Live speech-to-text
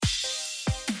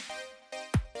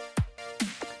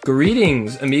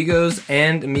Greetings, amigos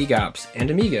and amigops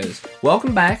and amigas.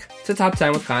 Welcome back to Top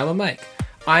 10 with Kyle and Mike.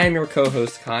 I am your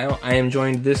co-host, Kyle. I am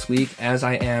joined this week, as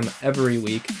I am every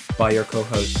week, by your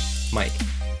co-host, Mike.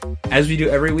 As we do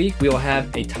every week, we will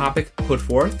have a topic put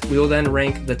forth. We will then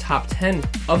rank the top 10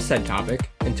 of said topic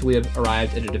until we have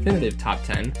arrived at a definitive top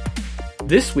 10.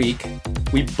 This week,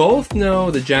 we both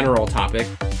know the general topic.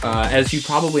 As you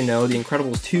probably know, The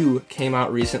Incredibles 2 came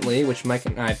out recently, which Mike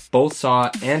and I both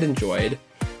saw and enjoyed.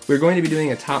 We're going to be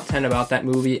doing a top 10 about that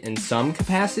movie in some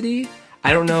capacity.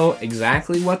 I don't know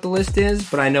exactly what the list is,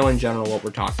 but I know in general what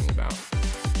we're talking about.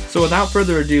 So without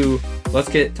further ado, let's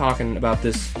get talking about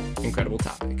this incredible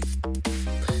topic.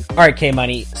 Alright,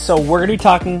 K-Money. So we're going to be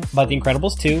talking about The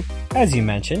Incredibles 2, as you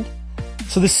mentioned.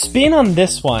 So the spin on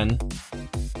this one,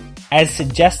 as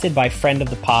suggested by friend of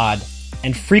the pod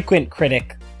and frequent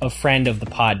critic of friend of the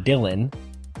pod, Dylan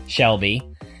Shelby,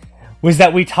 was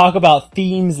that we talk about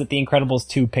themes that The Incredibles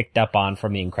 2 picked up on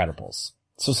from The Incredibles.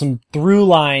 So some through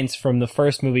lines from the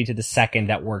first movie to the second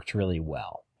that worked really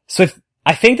well. So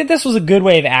I think that this was a good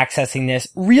way of accessing this.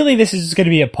 Really, this is just going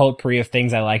to be a potpourri of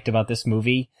things I liked about this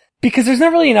movie. Because there's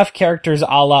not really enough characters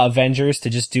a la Avengers to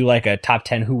just do like a top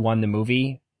 10 who won the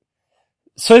movie.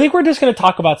 So I think we're just going to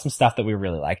talk about some stuff that we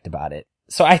really liked about it.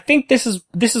 So I think this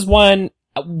is one,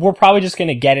 we're probably just going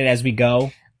to get it as we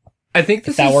go. I think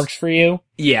if that works for you.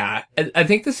 Yeah. I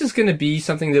think this is going to be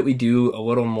something that we do a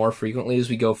little more frequently as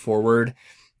we go forward.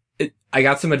 I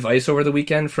got some advice over the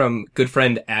weekend from good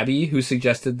friend Abby, who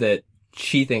suggested that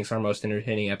she thinks our most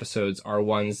entertaining episodes are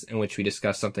ones in which we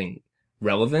discuss something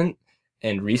relevant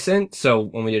and recent. So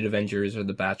when we did Avengers or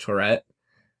The Bachelorette,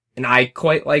 and I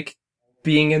quite like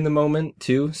being in the moment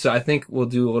too. So I think we'll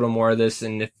do a little more of this.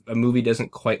 And if a movie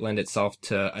doesn't quite lend itself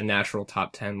to a natural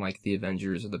top 10 like The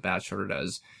Avengers or The Bachelor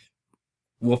does,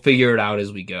 we'll figure it out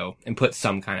as we go and put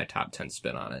some kind of top 10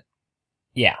 spin on it.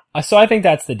 Yeah. So I think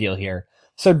that's the deal here.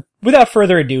 So without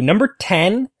further ado, number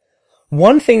 10,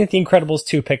 one thing that The Incredibles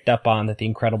 2 picked up on that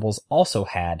The Incredibles also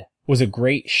had was a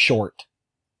great short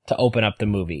to open up the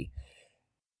movie.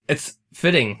 It's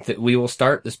fitting that we will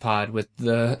start this pod with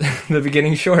the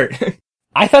beginning short.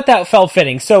 I thought that felt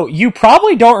fitting. So you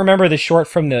probably don't remember the short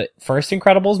from the first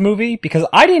Incredibles movie because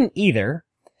I didn't either.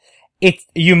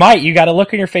 You gotta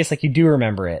look on your face like you do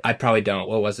remember it. I probably don't.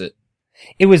 What was it?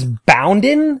 It was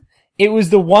Bounden. It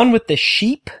was the one with the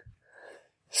sheep.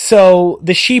 So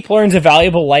the sheep learns a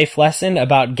valuable life lesson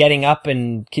about getting up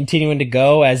and continuing to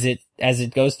go as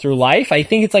it goes through life. I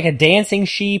think it's like a dancing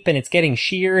sheep and it's getting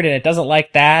sheared and it doesn't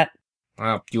like that.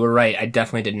 Wow, you were right. I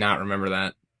definitely did not remember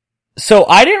that. So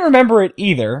I didn't remember it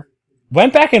either.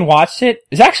 Went back and watched it.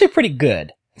 It's actually pretty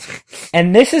good.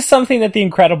 And this is something that The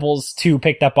Incredibles 2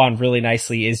 picked up on really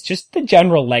nicely is just the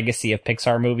general legacy of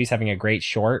Pixar movies having a great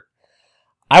short.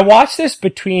 I watched this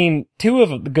between two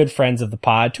of the good friends of the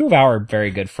pod, two of our very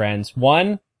good friends.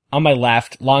 One, on my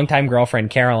left, longtime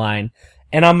girlfriend Caroline,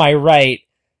 and on my right,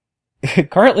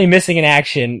 currently missing in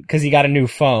action because he got a new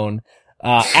phone,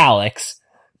 Alex.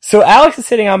 So Alex is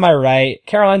sitting on my right,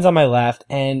 Caroline's on my left,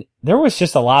 and there was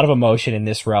just a lot of emotion in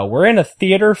this row. We're in a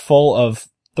theater full of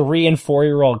 3 and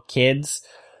 4-year-old kids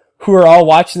who are all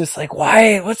watching this like,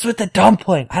 why? What's with the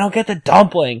dumpling? I don't get the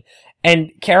dumpling.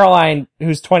 And Caroline,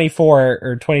 who's 24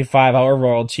 or 25, however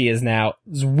old she is now,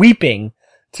 is weeping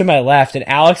to my left, and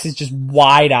Alex is just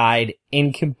wide-eyed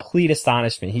in complete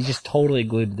astonishment. He's just totally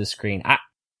glued to the screen. I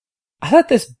thought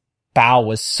this bow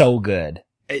was so good.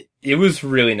 It was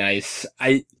really nice.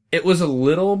 It was a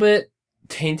little bit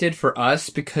tainted for us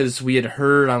because we had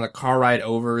heard on the car ride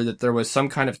over that there was some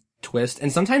kind of twist,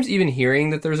 and sometimes even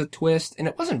hearing that there's a twist, and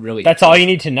it wasn't really. That's all you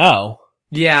need to know.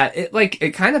 Yeah,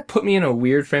 it kind of put me in a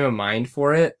weird frame of mind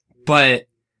for it, but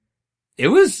it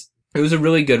was a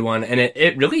really good one, and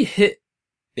it really hit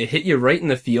you right in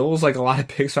the feels like a lot of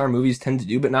Pixar movies tend to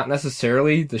do, but not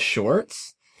necessarily the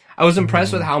shorts. I was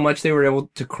impressed with how much they were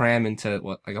able to cram into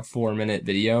like a 4-minute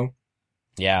video.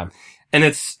 Yeah. And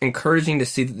it's encouraging to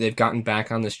see that they've gotten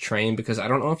back on this train because I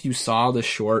don't know if you saw the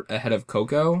short ahead of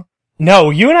Coco.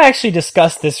 No, you and I actually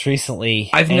discussed this recently.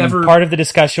 Part of the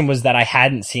discussion was that I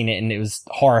hadn't seen it and it was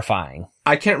horrifying.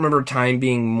 I can't remember time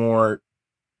being more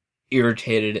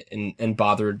irritated and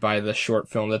bothered by the short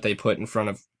film that they put in front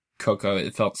of Coco.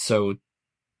 It felt so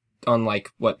unlike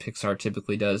what Pixar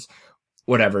typically does.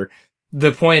 Whatever.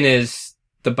 The point is,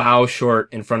 the bow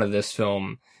short in front of this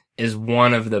film is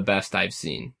one of the best I've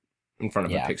seen in front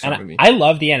of a Pixar movie. I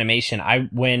love the animation.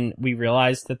 When we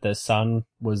realized that the son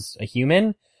was a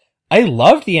human, I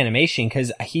loved the animation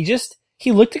because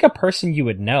he looked like a person you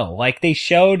would know. Like they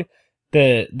showed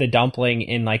the dumpling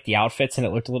in like the outfits and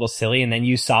it looked a little silly, and then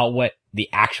you saw what the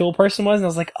actual person was and I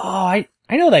was like, oh, I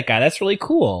I know that guy. That's really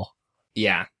cool.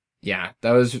 Yeah.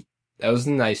 That was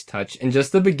a nice touch. And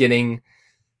just the beginning,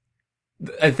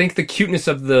 I think the cuteness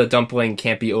of the dumpling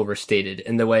can't be overstated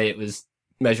in the way it was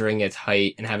measuring its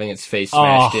height and having its face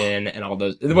smashed in and all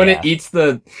those. When it eats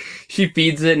she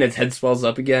feeds it and its head swells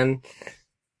up again.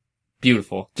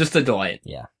 Beautiful. Just a delight.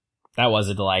 Yeah. That was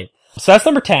a delight. So that's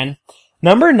number 10.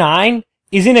 Number 9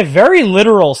 is in a very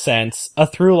literal sense a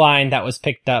through line that was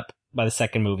picked up by the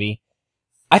second movie.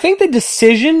 I think the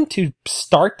decision to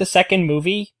start the second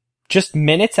movie just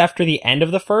minutes after the end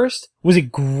of the first was a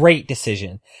great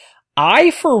decision.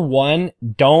 I, for one,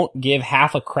 don't give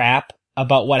half a crap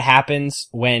about what happens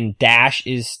when Dash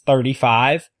is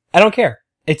 35. I don't care.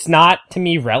 It's not, to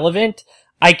me, relevant.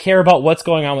 I care about what's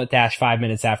going on with Dash 5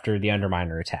 minutes after the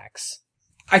Underminer attacks.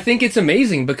 I think it's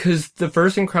amazing because the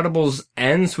first Incredibles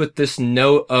ends with this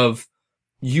note of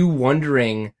you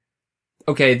wondering,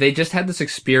 okay, they just had this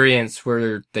experience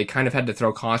where they kind of had to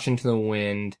throw caution to the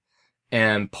wind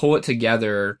and pull it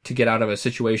together to get out of a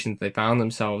situation that they found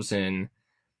themselves in.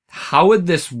 How would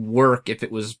this work if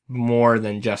it was more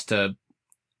than just a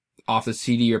off the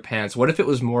seat of your pants? What if it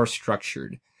was more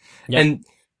structured? Yep. And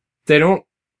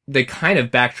they kind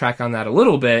of backtrack on that a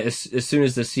little bit as soon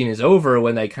as the scene is over,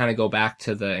 when they kind of go back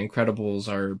to the Incredibles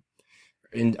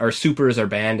our supers are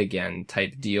banned again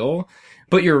type deal.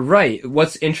 But you're right.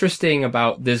 What's interesting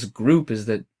about this group is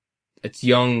that it's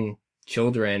young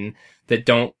children that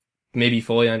don't maybe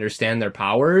fully understand their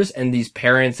powers, and these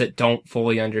parents that don't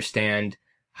fully understand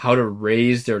how to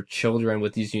raise their children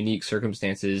with these unique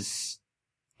circumstances,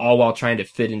 all while trying to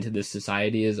fit into this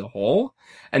society as a whole.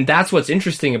 And that's what's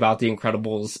interesting about The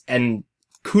Incredibles, and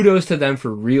kudos to them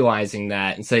for realizing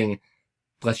that and saying,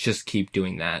 let's just keep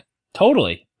doing that.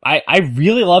 Totally. I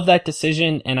really love that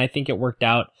decision, and I think it worked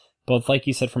out both, like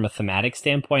you said, from a thematic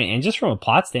standpoint and just from a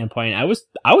plot standpoint. I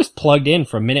was plugged in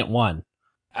from minute one.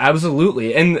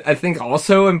 Absolutely. And I think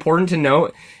also important to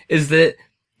note is that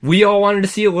we all wanted to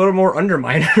see a little more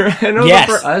Underminer. I know that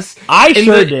for us. I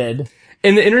sure did.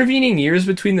 In the intervening years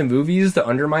between the movies, the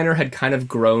Underminer had kind of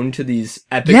grown to these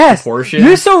epic proportions.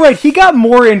 You're so right. He got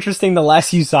more interesting the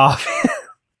less you saw of him.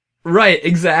 Right,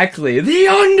 exactly. The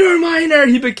Underminer!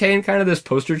 He became kind of this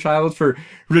poster child for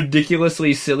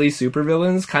ridiculously silly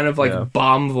supervillains, kind of like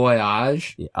Bon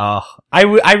Voyage. Yeah.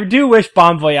 I do wish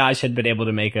Bon Voyage had been able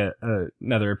to make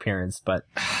another appearance, but...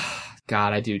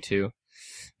 God, I do too.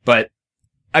 But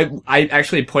I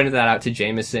actually pointed that out to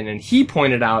Jameson, and he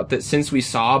pointed out that since we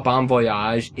saw Bon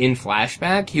Voyage in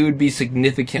flashback, he would be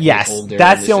significantly older. Yes,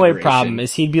 that's the only problem,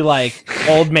 is he'd be like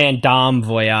old man Dom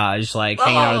Voyage, like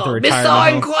hanging out at the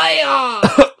retirement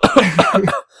home.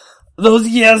 Those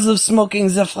years of smoking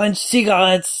the French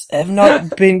cigarettes have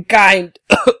not been kind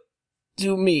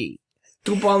to me.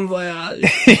 To Bon Voyage.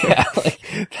 Yeah,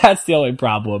 that's the only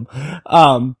problem.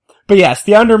 But yes,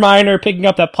 the Underminer, picking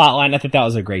up that plot line, I think that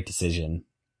was a great decision.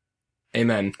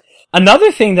 Amen.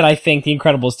 Another thing that I think The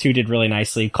Incredibles 2 did really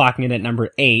nicely, clocking in at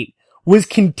number 8, was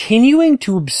continuing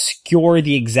to obscure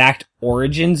the exact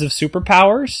origins of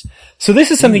superpowers. So this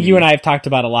is something you and I have talked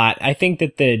about a lot. I think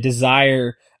that the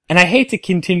desire, and I hate to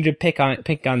continue to pick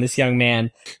on this young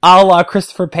man, a la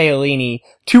Christopher Paolini,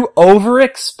 to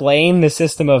over-explain the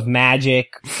system of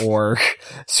magic or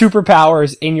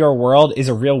superpowers in your world is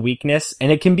a real weakness,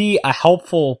 and it can be a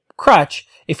helpful crutch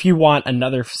if you want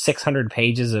another 600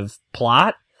 pages of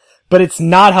plot, but it's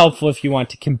not helpful if you want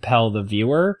to compel the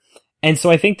viewer. And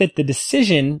so I think that the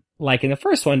decision, like in the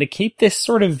first one, to keep this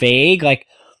sort of vague, like,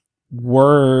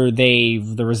 were they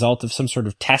the result of some sort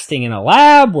of testing in a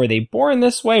lab? Were they born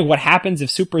this way? What happens if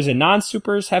supers and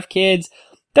non-supers have kids?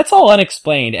 That's all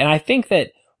unexplained. And I think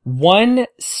that one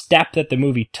step that the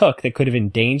movie took that could have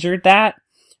endangered that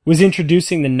was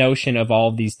introducing the notion of all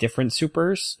of these different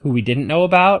supers who we didn't know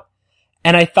about.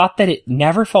 And I thought that it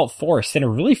never felt forced in a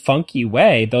really funky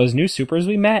way. Those new supers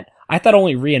we met, I thought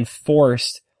only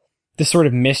reinforced the sort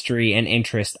of mystery and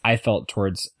interest I felt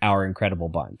towards our incredible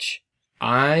bunch.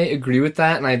 I agree with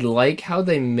that, and I like how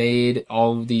they made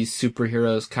all of these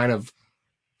superheroes kind of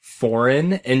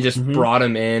foreign and just brought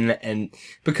them in, and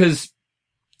because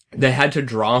they had to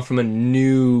draw from a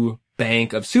new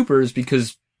bank of supers,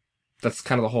 because that's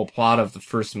kind of the whole plot of the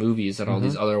first movie, is that all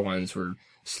these other ones were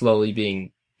slowly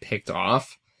being picked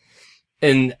off.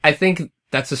 And I think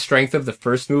that's the strength of the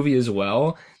first movie as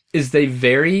well, is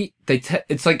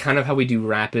it's like kind of how we do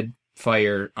rapid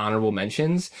fire honorable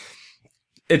mentions.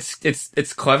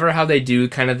 It's clever how they do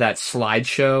kind of that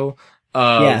slideshow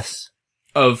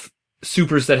of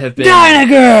supers that have been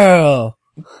Dyna-Girl!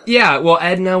 Yeah, well,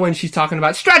 Edna when she's talking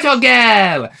about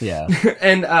Stratogale! Yeah.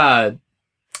 And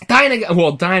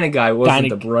Dynaguy wasn't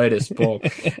the brightest bulb.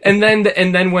 and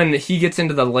then when he gets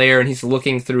into the lair and he's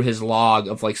looking through his log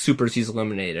of like supers he's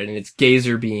eliminated, and it's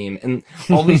Gazer Beam and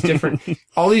all these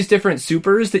different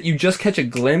supers that you just catch a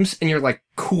glimpse and you're like,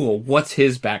 cool, what's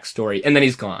his backstory? And then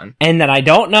he's gone. And then I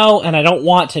don't know and I don't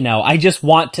want to know. I just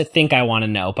want to think I want to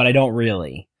know, but I don't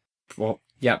really. Well,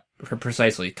 yeah,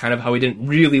 precisely. Kind of how we didn't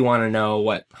really want to know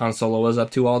what Han Solo was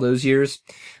up to all those years.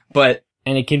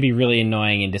 And it can be really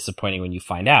annoying and disappointing when you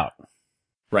find out.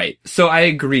 Right. So I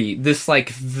agree. This like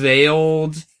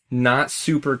veiled, not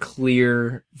super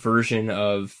clear version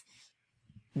of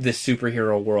this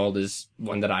superhero world is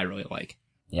one that I really like.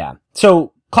 Yeah.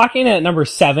 So clocking in at number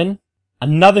 7,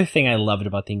 another thing I loved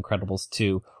about The Incredibles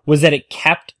 2 was that it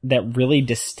kept that really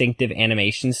distinctive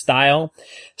animation style.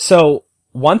 So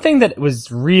one thing that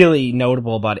was really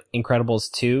notable about Incredibles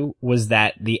 2 was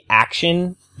that the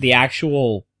action, the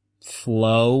actual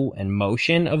flow and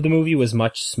motion of the movie was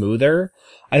much smoother.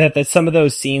 I thought that some of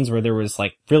those scenes where there was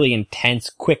like really intense,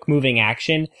 quick moving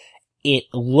action, it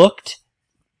looked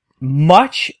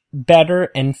much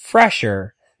better and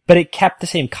fresher, but it kept the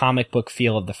same comic book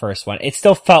feel of the first one. It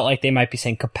still felt like they might be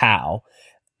saying kapow.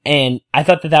 And I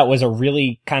thought that was a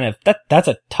really kind of, that's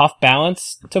a tough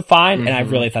balance to find, and I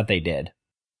really thought they did.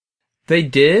 They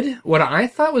did. What I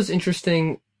thought was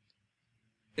interesting,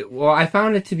 well, I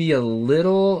found it to be a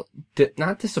little,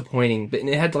 not disappointing, but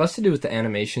it had less to do with the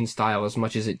animation style as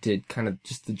much as it did kind of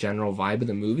just the general vibe of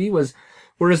the movie, was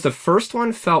whereas the first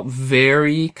one felt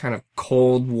very kind of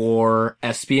Cold War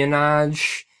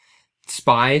espionage,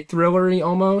 spy thriller-y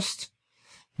almost,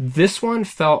 this one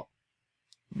felt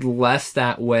less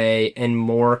that way and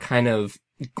more kind of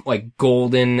like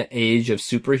golden age of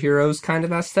superheroes kind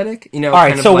of aesthetic, you know. All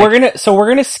right, so we're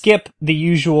gonna skip the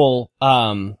usual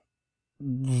kind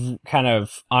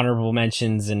of honorable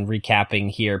mentions and recapping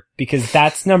here because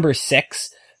that's number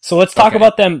 6. So let's talk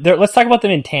about them. Let's talk about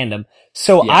them in tandem.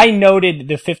 So yeah. I noted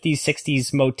the 50s,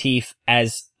 60s motif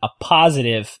as a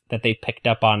positive that they picked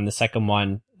up on the second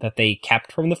one that they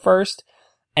kept from the first.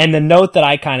 And the note that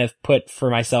I kind of put for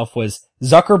myself was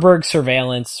Zuckerberg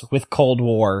surveillance with Cold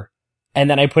War. And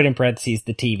then I put in parentheses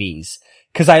the TVs.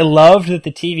 Cause I loved that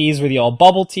the TVs were the all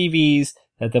bubble TVs,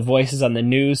 that the voices on the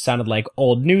news sounded like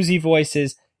old newsy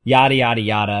voices, yada, yada,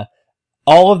 yada.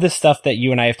 All of the stuff that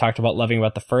you and I have talked about loving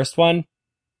about the first one.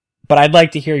 But I'd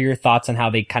like to hear your thoughts on how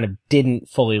they kind of didn't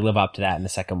fully live up to that in the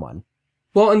second one.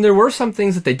 Well, and there were some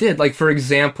things that they did. Like, for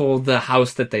example, the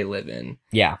house that they live in.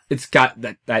 Yeah. It's got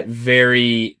that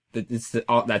very,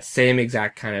 that same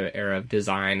exact kind of era of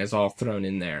design is all thrown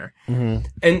in there. Mm-hmm.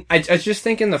 And I just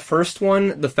think in the first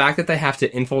one, the fact that they have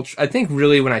to infiltrate, I think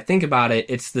really when I think about it,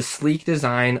 it's the sleek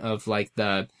design of like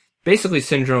basically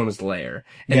Syndrome's lair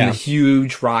and the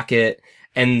huge rocket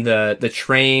and the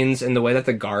trains and the way that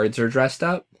the guards are dressed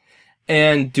up.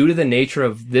 And due to the nature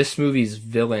of this movie's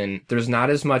villain, there's not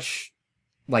as much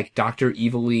like Dr.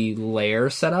 Evil-y lair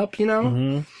set up, you know?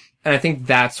 Mm-hmm. And I think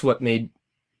that's what made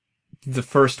the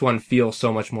first one feel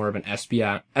so much more of an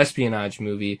espionage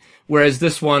movie. Whereas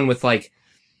this one with like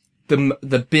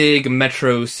the big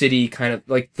metro city kind of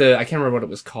like I can't remember what it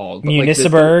was called. But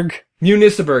Municeburg.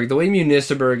 Municeburg. The way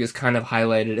Municeburg is kind of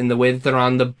highlighted and the way that they're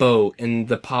on the boat and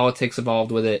the politics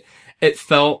involved with it, it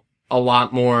felt a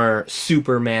lot more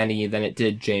Superman-y than it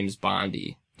did James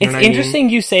Bond-y. It's interesting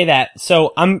you say that.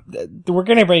 So we're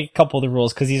going to break a couple of the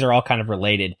rules because these are all kind of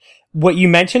related. What you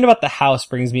mentioned about the house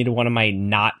brings me to one of my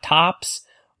not tops,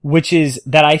 which is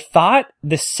that I thought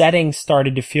the setting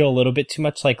started to feel a little bit too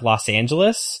much like Los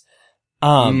Angeles,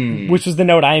 which was the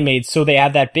note I made. So they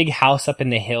have that big house up in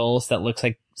the hills that looks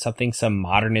like something some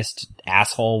modernist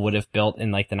asshole would have built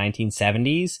in like the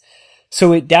 1970s.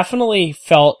 So it definitely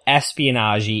felt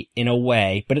espionage-y in a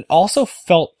way, but it also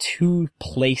felt too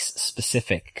place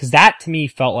specific. Cause that to me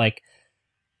felt like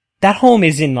that home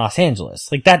is in Los Angeles.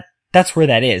 Like that's where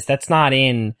that is. That's not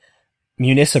in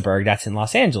Municeburg. That's in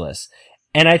Los Angeles.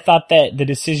 And I thought that the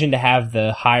decision to have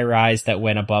the high rise that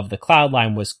went above the cloud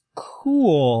line was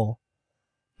cool,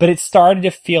 but it started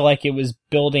to feel like it was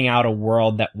building out a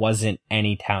world that wasn't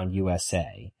Anytown,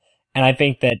 USA. And I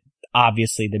think that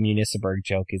obviously the Municeburg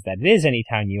joke is that it is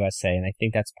Anytown, USA, and I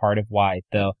think that's part of why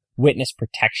the witness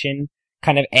protection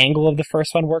kind of angle of the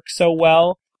first one works so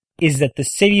well, is that the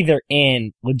city they're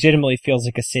in legitimately feels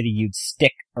like a city you'd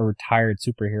stick a retired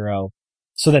superhero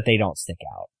so that they don't stick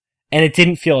out. And it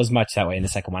didn't feel as much that way in the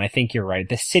second one. I think you're right.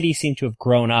 The city seemed to have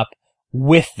grown up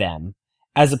with them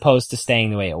as opposed to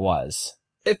staying the way it was.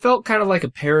 It felt kind of like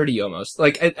a parody almost.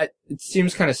 Like, it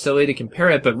seems kind of silly to compare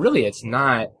it, but really it's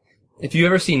not. If you've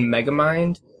ever seen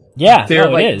Megamind,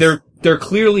 they're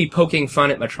clearly poking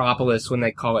fun at Metropolis when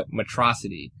they call it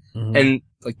Metrocity. Mm-hmm. And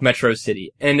like Metro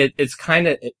City. And it's kind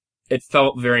of, it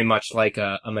felt very much like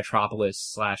a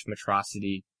Metropolis /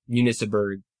 Metrocity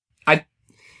Uniciberg.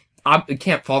 I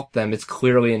can't fault them. It's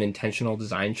clearly an intentional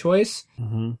design choice.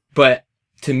 Mm-hmm. But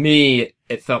to me,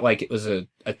 it felt like it was a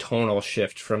tonal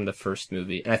shift from the first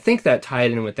movie. And I think that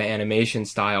tied in with the animation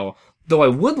style, though I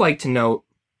would like to note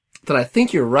that I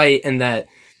think you're right in that,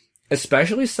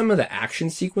 especially some of the action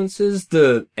sequences,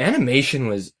 the animation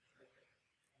was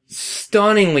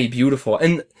stunningly beautiful.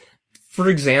 And for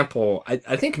example,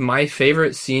 I think my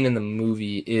favorite scene in the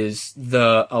movie is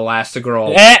the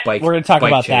Elastigirl bike. We're going to talk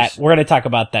about chase. that. We're going to talk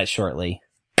about that shortly.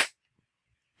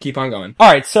 Keep on going. All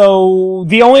right. So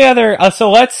the only other, so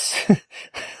let's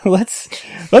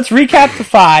recap the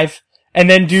 5 and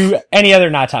then do any other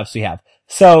not tops we have.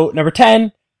 So number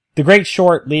 10, the great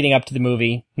short leading up to the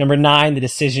movie. Number 9, the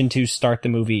decision to start the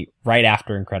movie right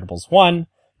after Incredibles 1.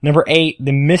 Number 8,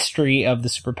 the mystery of the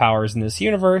superpowers in this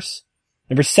universe.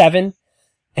 Number 7,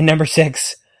 and number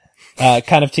 6,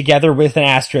 kind of together with an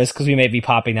asterisk because we may be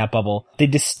popping that bubble, the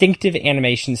distinctive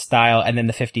animation style and then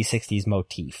the 50s, 60s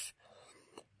motif.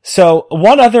 So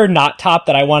one other not top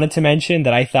that I wanted to mention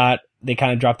that I thought they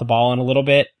kind of dropped the ball on a little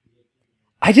bit.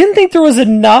 I didn't think there was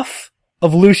enough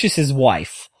of Lucius's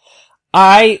wife.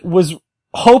 I was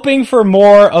hoping for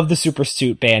more of the super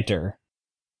suit banter.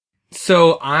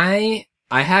 So I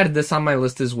had this on my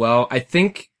list as well. I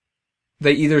think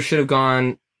they either should have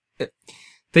gone,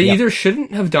 they either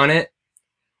shouldn't have done it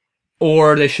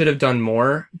or they should have done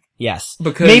more. Yes.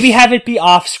 Because maybe have it be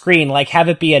off screen, like have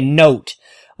it be a note.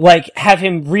 Like have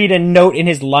him read a note in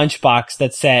his lunchbox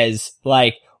that says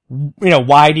like,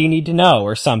 why do you need to know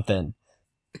or something.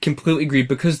 Completely agree,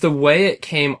 because the way it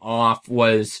came off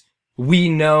was, we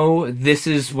know this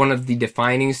is one of the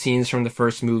defining scenes from the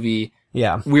first movie.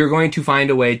 Yeah. We're going to find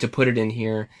a way to put it in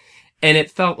here. And it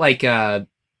felt like a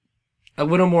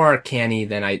little more canny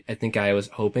than I think I was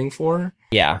hoping for.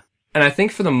 Yeah. And I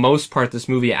think for the most part, this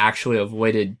movie actually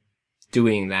avoided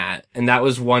doing that. And that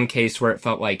was one case where it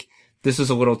felt like this was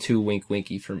a little too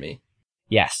wink-winky for me.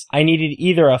 Yes. I needed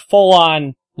either a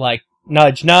full-on, like,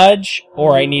 nudge nudge,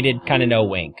 or I needed kind of no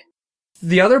wink.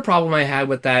 The other problem I had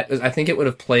with that is I think it would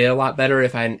have played a lot better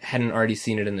if I hadn't already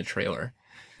seen it in the trailer.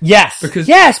 Yes. Because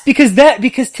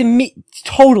to me,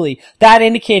 totally, that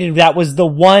indicated that was the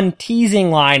one teasing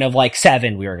line of like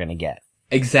 7 we were going to get.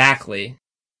 Exactly.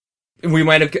 We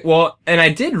might have, and I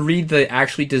did read that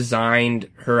actually designed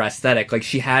her aesthetic. Like,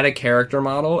 she had a character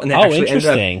model, and they actually ended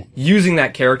up using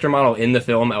that character model in the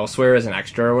film elsewhere as an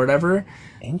extra or whatever.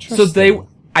 Interesting. So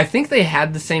I think they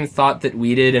had the same thought that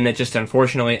we did, and it just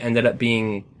unfortunately ended up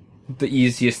being the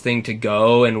easiest thing to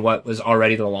go and what was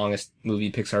already the longest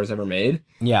movie Pixar's ever made.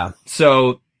 Yeah.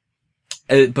 So,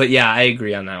 but yeah, I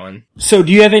agree on that one. So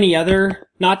do you have any other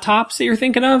not tops that you're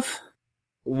thinking of?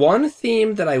 One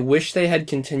theme that I wish they had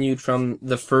continued from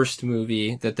the first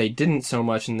movie that they didn't so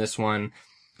much in this one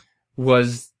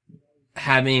was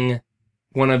having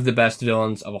one of the best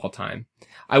villains of all time.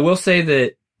 I will say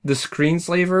that the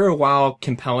Screenslaver, while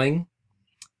compelling,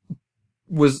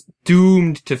 was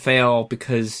doomed to fail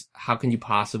because how can you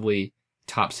possibly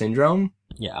top Syndrome?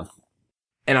 Yeah.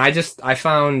 And I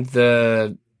found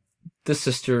the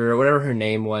sister or whatever her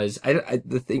name was,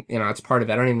 the thing, it's part of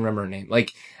it. I don't even remember her name.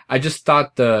 Like, I just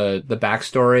thought the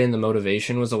backstory and the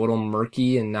motivation was a little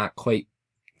murky and not quite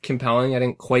compelling. I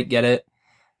didn't quite get it.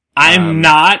 I am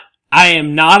not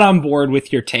on board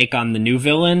with your take on the new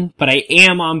villain, but I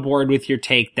am on board with your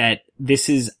take that this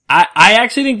is, I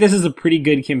actually think this is a pretty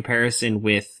good comparison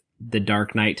with The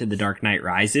Dark Knight to The Dark Knight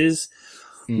Rises,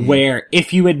 where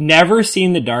if you had never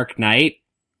seen The Dark Knight,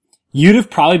 you'd have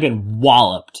probably been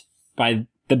walloped by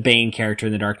the Bane character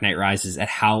in The Dark Knight Rises at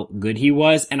how good he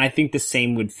was. And I think the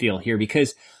same would feel here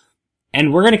because,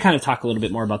 and we're going to kind of talk a little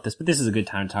bit more about this, but this is a good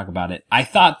time to talk about it. I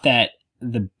thought that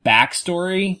the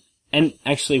backstory, and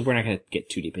actually we're not going to get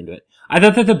too deep into it. I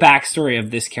thought that the backstory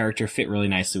of this character fit really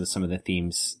nicely with some of the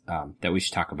themes, that we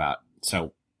should talk about.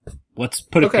 So let's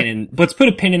put a pin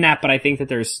in that, but I think that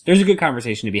there's a good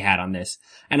conversation to be had on this.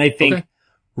 And I think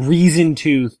reason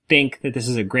to think that this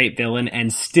is a great villain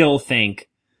and still think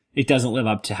it doesn't live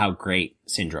up to how great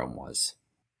Syndrome was.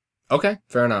 Okay,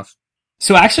 fair enough.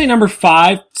 So actually number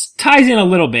 5 ties in a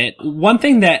little bit. One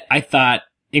thing that I thought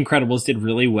Incredibles did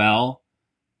really well,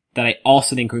 that I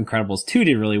also think Incredibles 2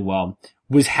 did really well,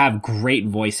 was have great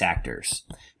voice actors.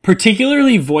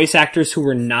 Particularly voice actors who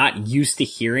were not used to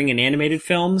hearing in animated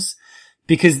films.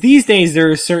 Because these days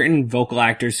there are certain vocal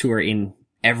actors who are in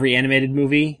every animated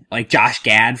movie. Like Josh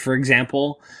Gad, for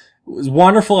example, was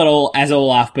wonderful as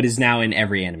Olaf, but is now in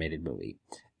every animated movie.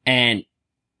 And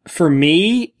for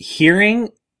me, hearing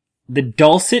the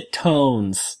dulcet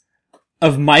tones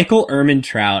of Michael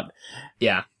Ehrmantraut,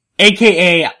 Yeah.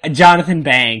 aka Jonathan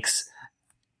Banks,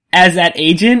 as that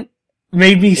agent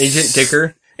made me Agent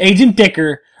Dicker? Agent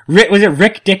Dicker. Was it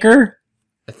Rick Dicker?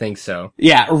 I think so.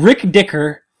 Yeah, Rick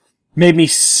Dicker made me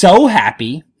so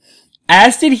happy.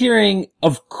 As did hearing,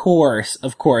 of course,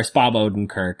 Bob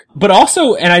Odenkirk. But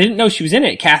also, and I didn't know she was in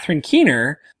it, Catherine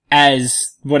Keener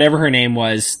as whatever her name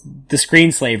was, the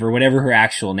screenslave or whatever her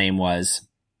actual name was.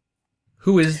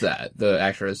 Who is that, the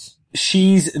actress?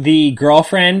 She's the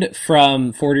girlfriend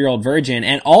from 40-Year-Old Virgin,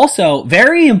 and also,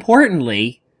 very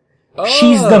importantly,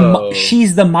 she's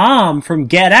the mom from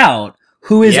Get Out,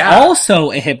 who is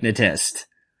also a hypnotist.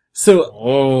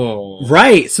 So,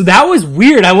 right. So that was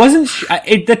weird. I wasn't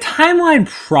the timeline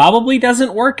probably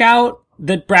doesn't work out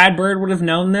that Brad Bird would have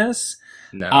known this.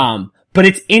 No. But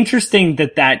it's interesting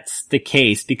that that's the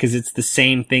case because it's the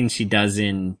same thing she does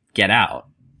in Get Out.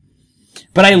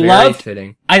 But I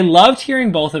loved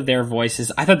hearing both of their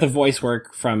voices. I thought the voice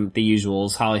work from the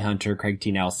usuals, Holly Hunter, Craig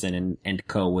T. Nelson, and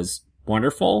co was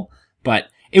wonderful. But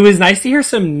it was nice to hear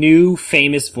some new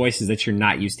famous voices that you're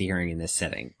not used to hearing in this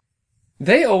setting.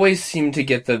 They always seem to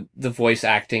get the voice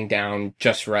acting down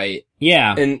just right.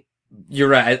 Yeah. And you're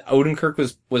right. Odenkirk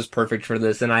was perfect for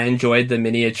this, and I enjoyed the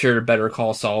miniature Better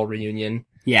Call Saul reunion.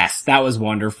 Yes, that was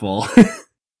wonderful.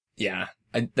 Yeah.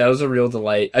 That was a real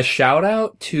delight. A shout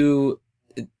out to,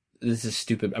 this is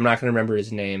stupid, I'm not going to remember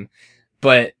his name,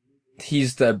 but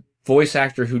he's the voice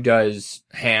actor who does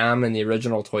Ham in the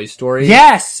original Toy Story.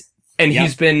 Yes! And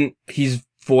he's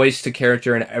voiced a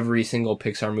character in every single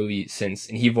Pixar movie since,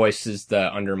 and he voices the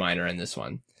Underminer in this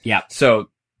one. Yeah. So.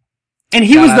 And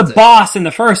he was the boss in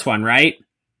the first one, right?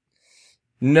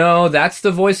 No, that's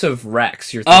the voice of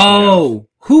Rex you're thinking of.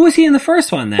 Who was he in the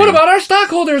first one then? What about our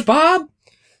stockholders, Bob?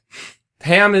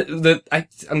 Ham,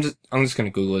 I'm just gonna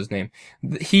Google his name.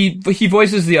 He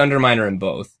voices the Underminer in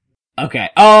both. Okay.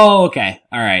 Oh, okay.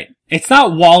 Alright. It's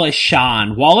not Wallace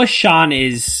Shawn. Wallace Shawn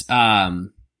is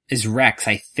Rex,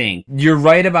 I think. You're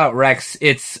right about Rex.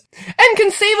 It's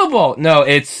inconceivable. No,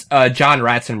 it's John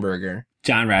Ratzenberger.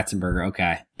 John Ratzenberger,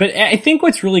 okay. But I think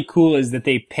what's really cool is that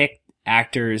they picked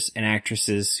actors and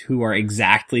actresses who are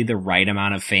exactly the right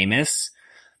amount of famous,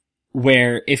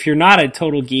 where if you're not a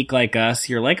total geek like us,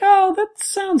 you're like, oh, that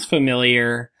sounds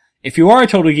familiar. If you are a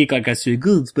total geek like us, you're like,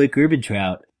 good, it's Blake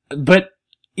Ehrmantraut. But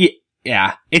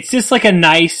yeah, it's just like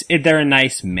they're a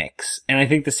nice mix. And I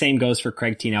think the same goes for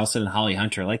Craig T. Nelson and Holly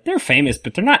Hunter. Like, they're famous,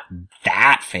 but they're not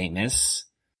that famous.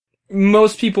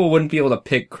 Most people wouldn't be able to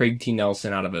pick Craig T.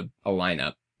 Nelson out of a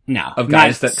lineup. No. Of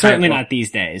guys that certainly not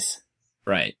these days.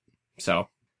 Right. So.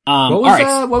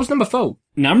 What was number 4?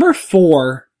 Number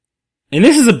 4, and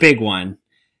this is a big one.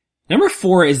 Number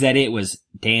 4 is that it was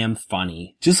damn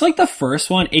funny. Just like the first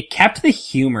one, it kept the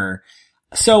humor.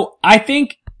 So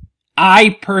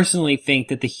I personally think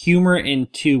that the humor in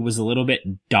 2 was a little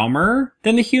bit dumber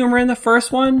than the humor in the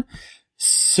first one.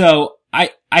 So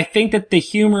I think that the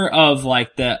humor of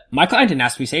like my client didn't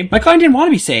ask to be saved. My client didn't want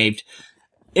to be saved.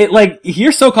 It like,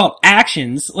 your so-called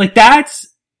actions, like that's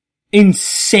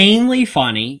insanely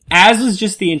funny, as was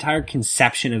just the entire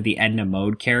conception of the Edna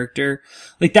Mode character.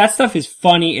 Like that stuff is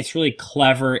funny. It's really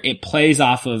clever. It plays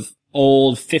off of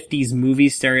old 50s movie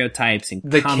stereotypes and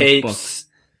the comic capes. books.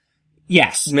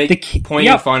 Yes.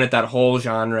 Pointing fun at that whole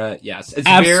genre. Yes. It's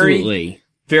absolutely.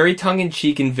 Very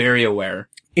tongue-in-cheek and very aware.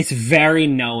 It's very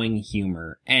knowing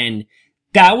humor. And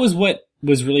that was what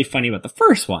was really funny about the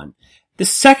first one. The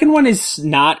second one is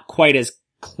not quite as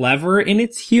clever in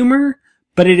its humor,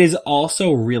 but it is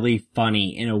also really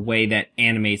funny in a way that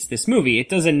animates this movie. It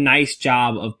does a nice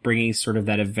job of bringing sort of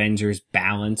that Avengers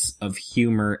balance of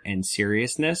humor and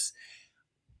seriousness.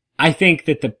 I think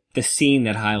that the scene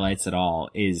that highlights it all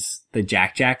is the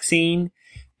Jack scene,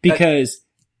 because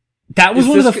that was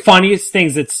one of the funniest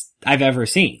things I've ever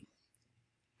seen.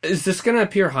 Is this going to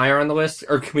appear higher on the list,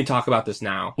 or can we talk about this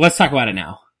now? Let's talk about it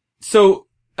now. So,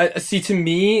 see, to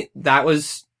me, that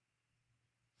was,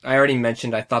 I already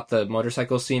mentioned, I thought the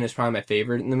motorcycle scene is probably my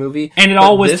favorite in the movie. And it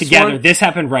all was together. This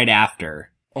happened right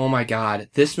after. Oh my god.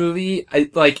 This movie,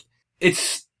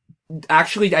 it's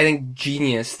actually, I think,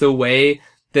 genius, the way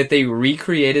that they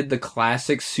recreated the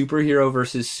classic superhero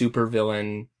versus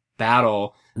supervillain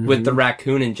battle with the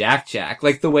raccoon and Jack.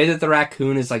 Like, the way that the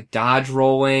raccoon is, like, dodge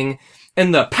rolling,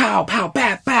 and the pow, pow,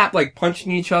 bap, bap, like,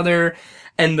 punching each other,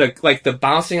 and the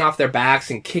bouncing off their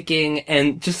backs and kicking,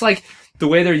 and just, like, the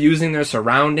way they're using their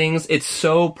surroundings, it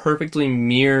so perfectly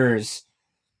mirrors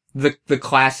the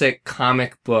classic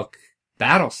comic book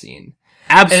battle scene.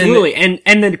 Absolutely.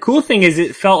 And the cool thing is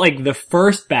it felt like the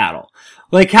first battle.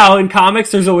 Like how in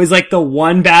comics there's always like the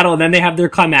one battle and then they have their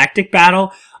climactic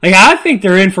battle. Like I think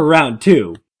they're in for round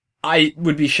 2. I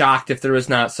would be shocked if there was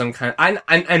not some kind of,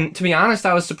 and to be honest,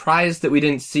 I was surprised that we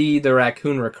didn't see the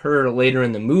raccoon recur later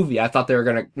in the movie. I thought they were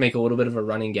gonna make a little bit of a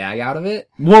running gag out of it.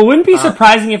 Well, it wouldn't be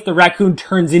surprising if the raccoon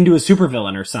turns into a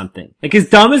supervillain or something. Like, as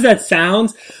dumb as that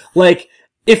sounds, like,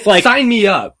 if like... Sign me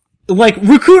up. Like,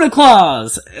 Raccoon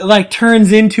Claus, like,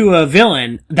 turns into a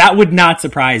villain, that would not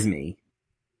surprise me.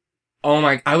 Oh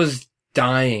my, I was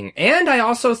dying. And I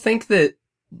also think that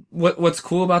what's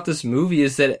cool about this movie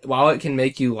is that while it can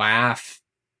make you laugh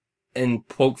and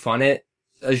poke fun at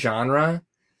a genre,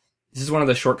 this is one of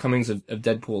the shortcomings of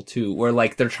Deadpool 2, where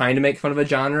like they're trying to make fun of a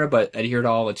genre but adhere to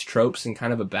all its tropes in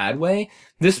kind of a bad way.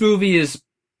 This movie is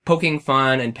poking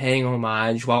fun and paying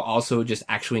homage while also just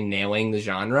actually nailing the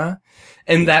genre.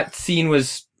 And that scene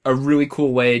was a really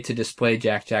cool way to display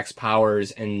Jack's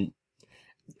powers, and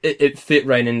it fit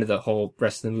right into the whole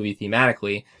rest of the movie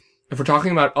thematically. If we're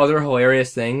talking about other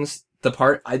hilarious things, the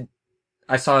part I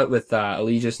saw it with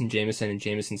Allegius and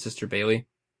Jameson's sister Bailey.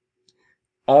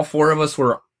 All four of us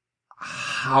were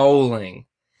howling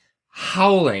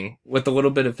with a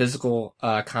little bit of physical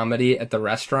comedy at the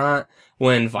restaurant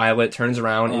when Violet turns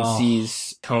around and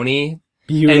sees Tony.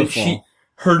 Beautiful.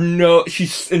 And she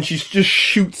just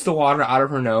shoots the water out of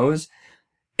her nose.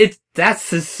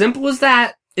 That's as simple as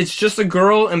that. It's just a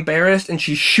girl embarrassed and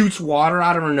she shoots water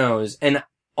out of her nose. And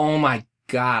oh my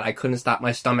God, I couldn't stop.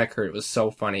 My stomach hurt. It was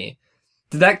so funny.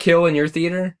 Did that kill in your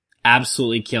theater?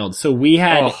 Absolutely killed. So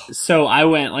I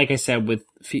went, like I said, with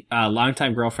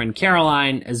longtime girlfriend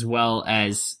Caroline as well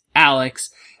as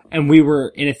Alex, and we were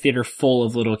in a theater full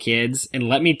of little kids. And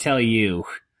let me tell you,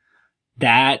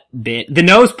 that bit, the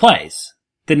nose plays.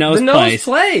 The nose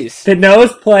plays,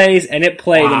 and it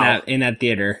played in that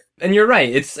theater. And you're right.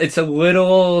 It's a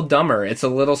little dumber. It's a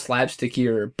little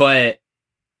slapstickier, but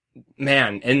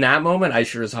man, in that moment, I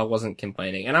sure as hell wasn't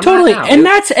complaining. And I'm totally. not now.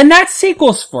 And that's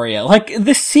sequels for you. Like,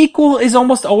 the sequel is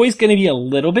almost always going to be a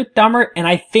little bit dumber, and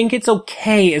I think it's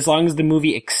okay as long as the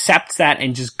movie accepts that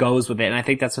and just goes with it. And I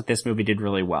think that's what this movie did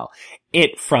really well.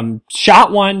 It, from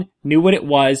shot one, knew what it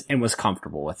was and was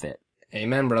comfortable with it.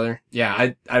 Amen, brother.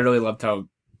 Yeah, I really loved how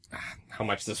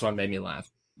much this one made me laugh.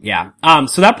 Yeah.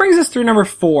 So that brings us through number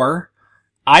 4.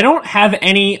 I don't have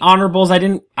any honorables. I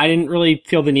didn't really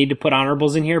feel the need to put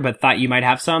honorables in here, but thought you might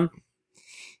have some.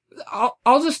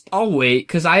 I'll wait,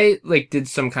 cause I did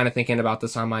some kind of thinking about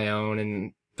this on my own,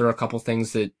 and there are a couple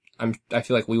things that I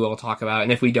feel like we will talk about,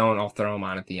 and if we don't, I'll throw them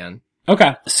on at the end.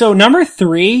 Okay. So number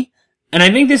 3, and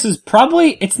I think this is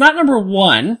probably, it's not number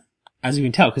 1, as you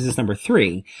can tell, cause it's number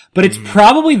 3, but it's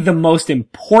probably the most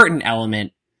important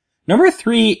element. Number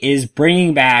 3 is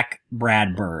bringing back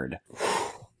Brad Bird.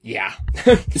 Yeah.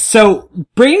 So,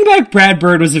 bringing back Brad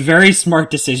Bird was a very smart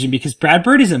decision because Brad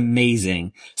Bird is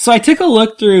amazing. So I took a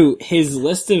look through his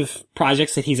list of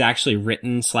projects that he's actually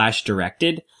written /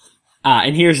 directed.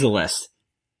 And here's the list.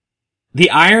 The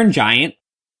Iron Giant.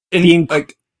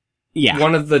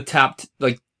 One of the top,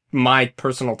 my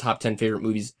personal top 10 favorite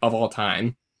movies of all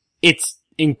time. It's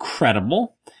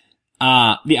incredible.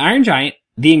 The Iron Giant,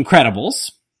 The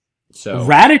Incredibles. So.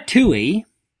 Ratatouille.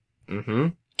 Mm-hmm.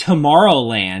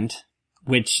 Tomorrowland,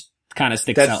 which kind of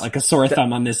sticks out like a sore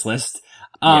thumb on this list.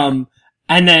 And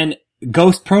then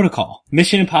Ghost Protocol,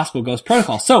 Mission Impossible Ghost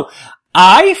Protocol. So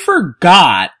I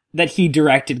forgot that he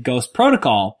directed Ghost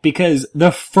Protocol because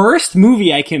the first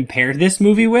movie I compared this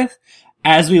movie with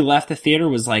as we left the theater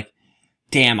was like,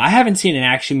 damn, I haven't seen an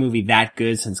action movie that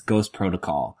good since Ghost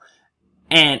Protocol.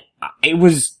 And it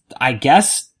was, I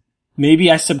guess, maybe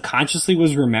I subconsciously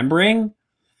was remembering.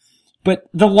 But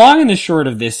the long and the short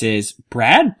of this is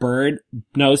Brad Bird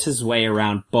knows his way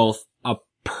around both a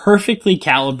perfectly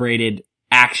calibrated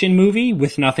action movie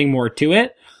with nothing more to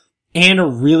it and a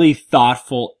really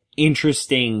thoughtful,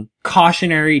 interesting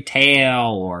cautionary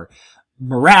tale or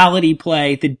morality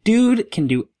play. The dude can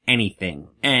do anything,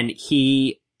 and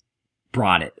he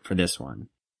brought it for this one.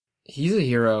 He's a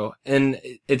hero. And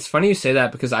it's funny you say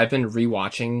that because I've been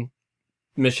rewatching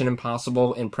Mission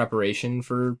Impossible in preparation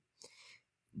for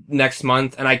next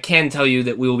month, and I can tell you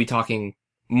that we will be talking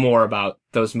more about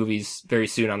those movies very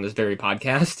soon on this very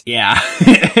podcast. Yeah.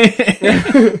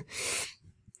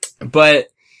 But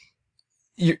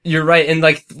you're right, and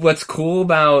what's cool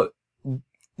about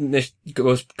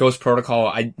Ghost Protocol,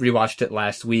 I rewatched it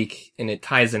last week, and it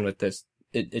ties in with this.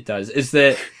 It does, is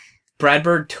that Brad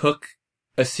Bird took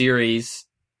a series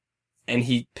and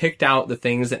he picked out the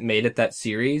things that made it that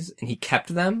series, and he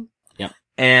kept them.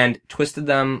 And twisted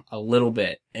them a little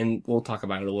bit, and we'll talk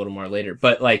about it a little more later.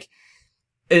 But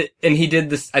and he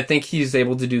did this. I think he's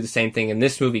able to do the same thing in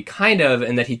this movie, kind of,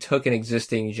 in that he took an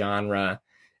existing genre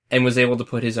and was able to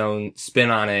put his own spin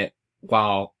on it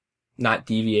while not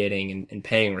deviating and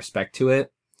paying respect to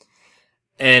it.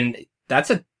 And that's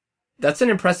an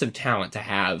impressive talent to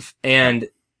have. And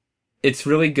it's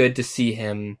really good to see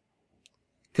him,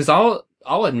 because I'll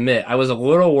admit I was a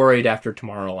little worried after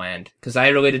Tomorrowland, because I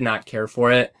really did not care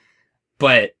for it,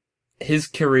 but his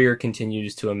career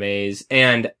continues to amaze,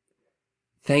 and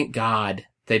thank God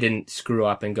they didn't screw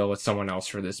up and go with someone else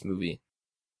for this movie.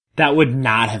 That would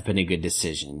not have been a good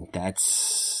decision.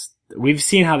 We've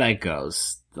seen how that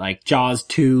goes. Like Jaws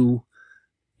 2,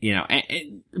 you know,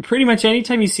 pretty much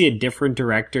anytime you see a different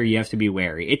director, you have to be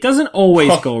wary. It doesn't always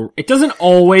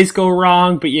go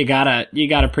wrong, but you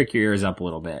gotta prick your ears up a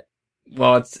little bit.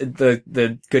 Well, it's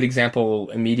the good example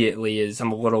immediately is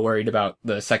I'm a little worried about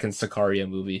the second Sicario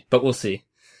movie, but we'll see.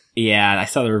 Yeah, I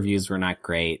saw the reviews were not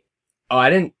great. Oh, I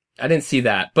didn't see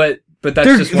that, but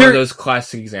that's just one of those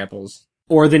classic examples.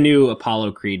 Or the new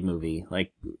Apollo Creed movie.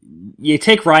 Like, you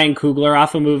take Ryan Coogler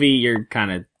off a movie,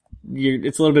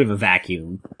 it's a little bit of a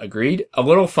vacuum. Agreed. A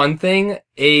little fun thing,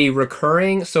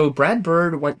 so Brad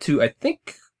Bird went to, I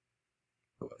think,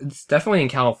 it's definitely in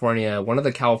California, one of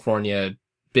the California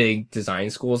big design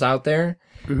schools out there.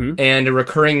 Mm-hmm. And a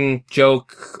recurring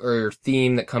joke or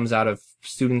theme that comes out of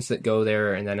students that go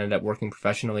there and then end up working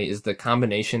professionally is the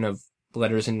combination of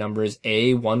letters and numbers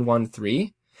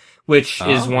A113, which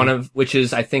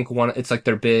is I think it's like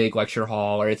their big lecture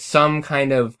hall, or it's some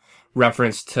kind of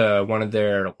reference to one of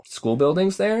their school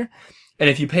buildings there. And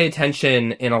if you pay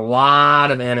attention in a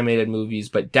lot of animated movies,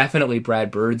 but definitely Brad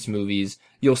Bird's movies,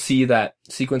 you'll see that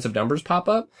sequence of numbers pop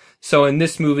up. So in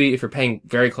this movie, if you're paying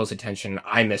very close attention,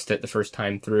 I missed it the first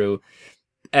time through.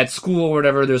 At school or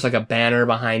whatever, there's like a banner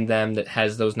behind them that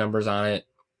has those numbers on it.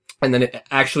 And then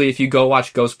if you go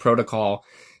watch Ghost Protocol,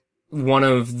 one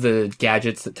of the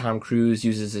gadgets that Tom Cruise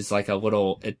uses is like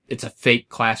it's a fake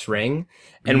class ring.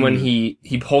 And when he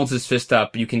holds his fist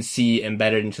up, you can see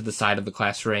embedded into the side of the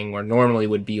class ring where normally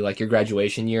would be like your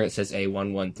graduation year, it says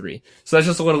A113. So that's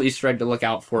just a little Easter egg to look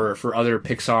out for other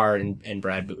Pixar and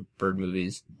Brad Bird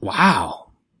movies.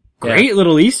 Wow. Great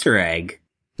little Easter egg.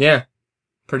 Yeah.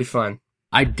 Pretty fun.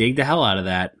 I dig the hell out of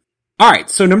that. Alright,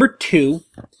 so number 2.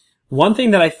 One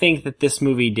thing that I think that this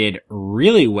movie did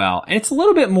really well, and it's a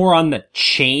little bit more on the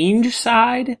change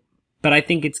side, but I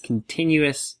think it's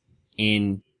continuous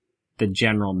in the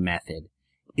general method,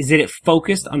 is that it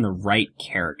focused on the right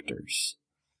characters.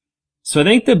 So I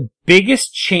think the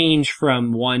biggest change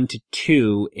from 1 to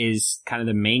 2 is kind of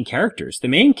the main characters. The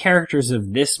main characters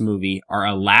of this movie are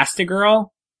Elastigirl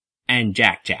and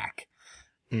Jack Jack.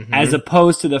 Mm-hmm. As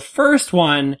opposed to the first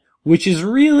one, which is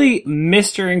really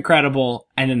Mr. Incredible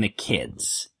and then the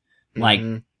kids, like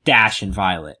Dash and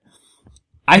Violet.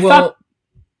 I thought,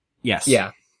 yes. Yeah.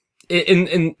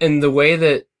 In the way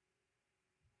that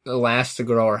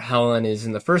Elastigirl or Helen is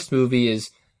in the first movie is,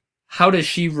 how does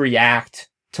she react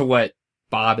to what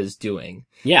Bob is doing?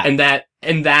 Yeah.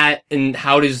 And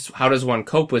how does one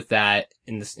cope with that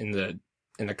in the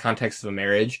context of a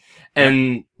marriage?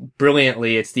 And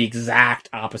brilliantly, it's the exact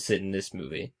opposite in this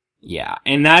movie. Yeah,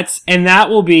 and that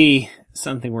will be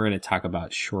something we're going to talk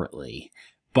about shortly.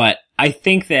 But I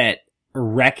think that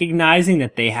recognizing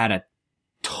that they had a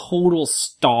total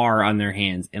star on their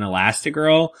hands in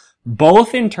Elastigirl,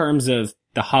 both in terms of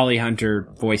the Holly Hunter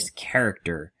voiced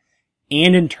character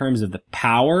and in terms of the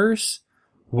powers,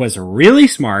 was really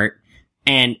smart.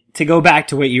 And to go back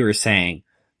to what you were saying,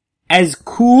 as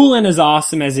cool and as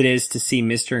awesome as it is to see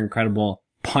Mr. Incredible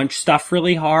punch stuff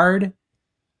really hard,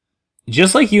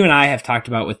 just like you and I have talked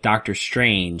about with Doctor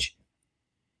Strange,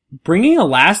 bringing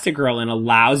Elastigirl in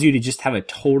allows you to just have a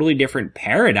totally different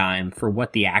paradigm for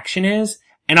what the action is.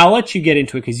 And I'll let you get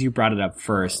into it because you brought it up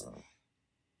first.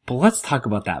 But let's talk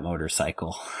about that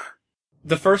motorcycle.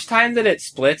 The first time that it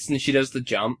splits and she does the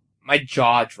jump, my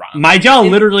jaw dropped. My jaw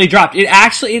literally dropped.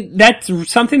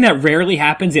 That's something that rarely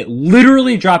happens. It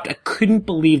literally dropped. I couldn't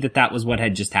believe that was what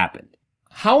had just happened.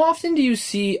 How often do you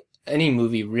see any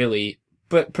movie, really,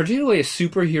 but particularly a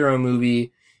superhero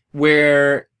movie,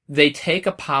 where they take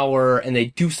a power and they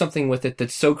do something with it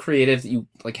that's so creative that you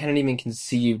hadn't even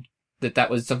conceived that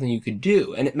was something you could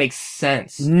do, and it makes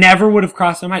sense? Never would have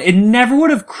crossed my mind. It never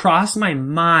would have crossed my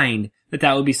mind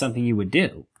that would be something you would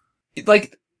do.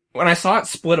 When I saw it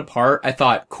split apart, I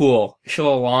thought, cool,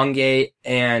 she'll elongate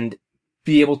and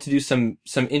be able to do some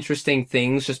interesting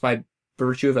things just by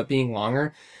virtue of it being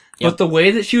longer. Yep. But the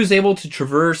way that she was able to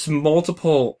traverse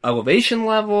multiple elevation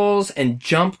levels and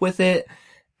jump with it,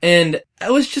 and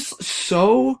it was just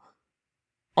so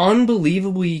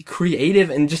unbelievably creative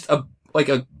and just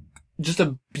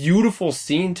a beautiful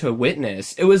scene to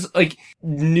witness. It was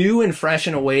new and fresh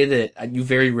in a way that you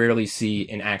very rarely see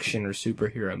in action or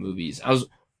superhero movies. I was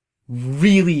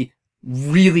really,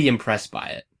 really impressed by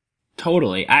it.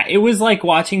 Totally. It was like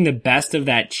watching the best of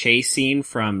that chase scene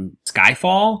from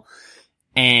Skyfall.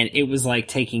 And it was like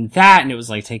taking that, and it was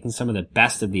like taking some of the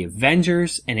best of the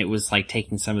Avengers, and it was like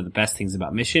taking some of the best things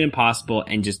about Mission Impossible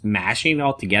and just mashing it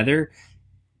all together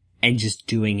and just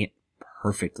doing it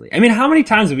perfectly. I mean, how many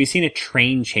times have we seen a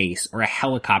train chase or a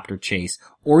helicopter chase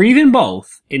or even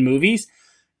both in movies?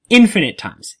 Infinite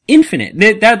times.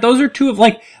 Infinite. Those are two of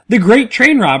like, The Great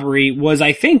Train Robbery was,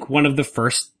 I think, one of the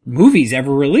first movies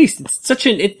ever released.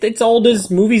 It's old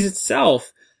as movies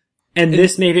itself. And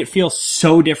this made it feel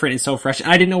so different and so fresh.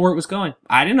 I didn't know where it was going.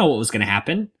 I didn't know what was going to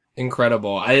happen.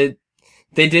 Incredible.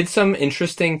 They did some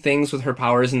interesting things with her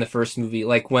powers in the first movie,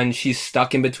 like when she's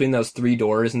stuck in between those 3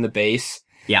 doors in the base.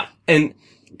 Yeah. And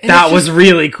that was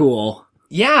really cool.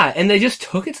 Yeah, and they just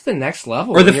took it to the next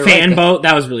level. Or the fan boat.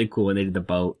 That was really cool when they did the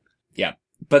boat. Yeah.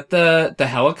 But the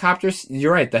helicopters,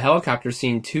 you're right, the helicopter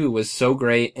scene too was so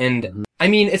great. And I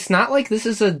mean, it's not like this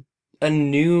is a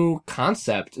new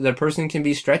concept. The person can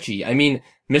be stretchy. I mean,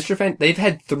 they've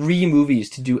had 3 movies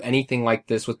to do anything like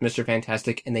this with Mr.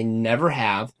 Fantastic, and they never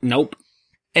have. Nope.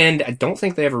 And I don't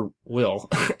think they ever will.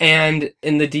 And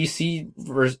in the DC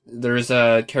verse, there's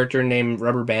a character named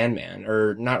Rubber Band Man,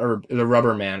 or the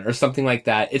Rubber Man, or something like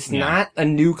that. It's not a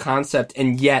new concept,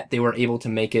 and yet they were able to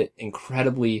make it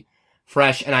incredibly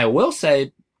fresh. And I will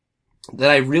say that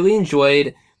I really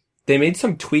enjoyed. They made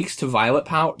some tweaks to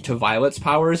Violet's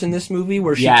powers in this movie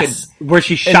where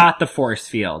she shot the force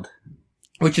field,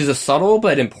 which is a subtle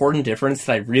but important difference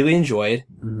that I really enjoyed.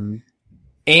 Mm-hmm.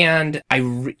 And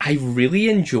I really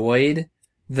enjoyed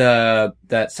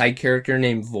that side character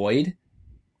named Void.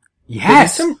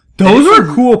 Yes, those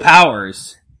are cool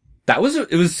powers.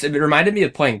 It reminded me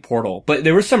of playing Portal, but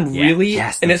there were some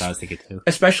that's what I was thinking too.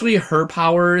 Especially her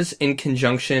powers in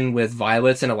conjunction with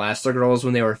Violet's and Elastigirl's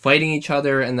when they were fighting each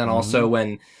other, and then also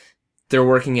when they're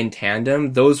working in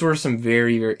tandem. Those were some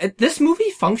very, very, this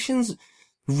movie functions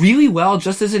really well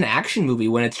just as an action movie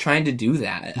when it's trying to do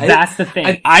that. That's the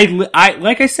thing. I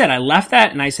like I said, I left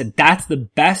that and I said, that's the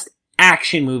best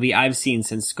action movie I've seen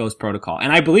since Ghost Protocol.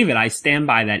 And I believe it. I stand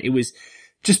by that. It was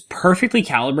just perfectly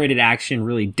calibrated action,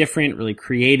 really different, really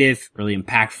creative, really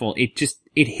impactful.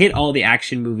 It hit all the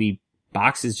action movie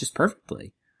boxes just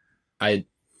perfectly. I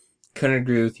couldn't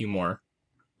agree with you more.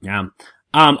 Yeah.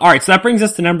 Alright, so that brings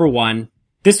us to number 1.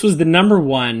 This was the number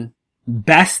 1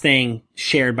 best thing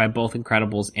shared by both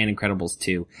Incredibles and Incredibles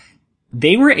 2.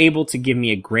 They were able to give me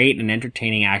a great and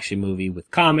entertaining action movie with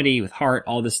comedy, with heart,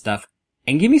 all this stuff,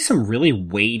 and give me some really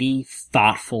weighty,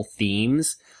 thoughtful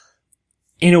themes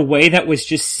in a way that was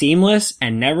just seamless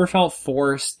and never felt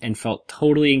forced and felt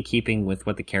totally in keeping with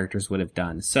what the characters would have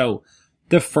done. So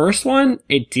the first one,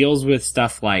 it deals with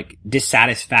stuff like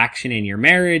dissatisfaction in your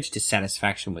marriage,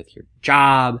 dissatisfaction with your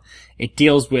job. It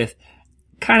deals with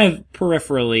kind of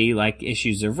peripherally like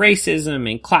issues of racism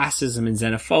and classism and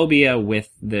xenophobia with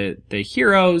the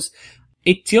heroes.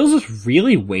 It deals with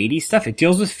really weighty stuff. It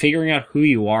deals with figuring out who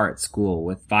you are at school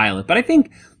with Violet. But I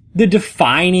think the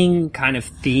defining kind of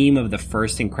theme of the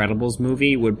first Incredibles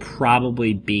movie would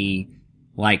probably be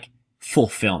like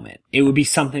fulfillment. It would be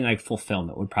something like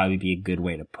fulfillment would probably be a good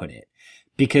way to put it.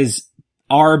 Because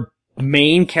our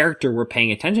main character we're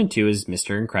paying attention to is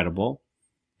Mr. Incredible.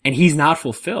 And he's not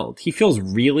fulfilled. He feels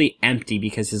really empty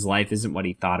because his life isn't what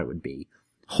he thought it would be.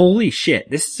 Holy shit,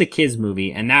 this is a kid's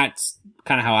movie, and that's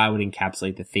kind of how I would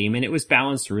encapsulate the theme, and it was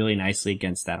balanced really nicely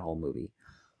against that whole movie.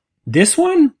 This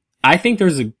one, I think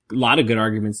there's a lot of good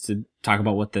arguments to talk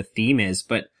about what the theme is,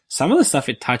 but some of the stuff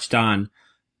it touched on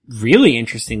really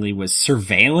interestingly was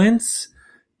surveillance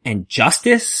and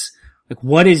justice. Like,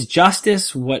 what is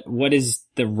justice? What is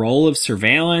the role of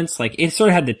surveillance? Like, it sort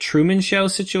of had the Truman Show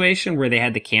situation where they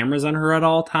had the cameras on her at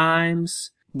all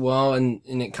times. Well, and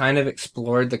it kind of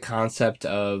explored the concept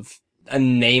of a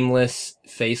nameless,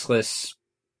 faceless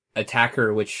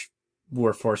attacker, which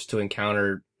we're forced to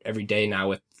encounter every day now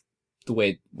with the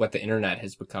way what the internet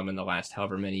has become in the last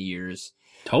however many years.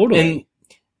 Totally.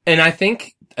 And I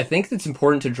think it's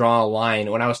important to draw a line.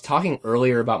 When I was talking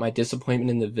earlier about my disappointment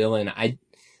in the villain,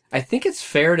 I think it's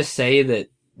fair to say that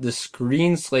the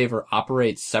screenslaver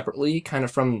operates separately kind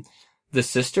of from the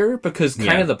sister, because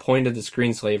kind of the point of the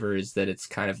screenslaver is that it's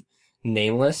kind of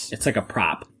nameless. It's like a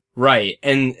prop. Right.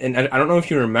 And I don't know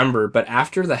if you remember, but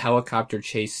after the helicopter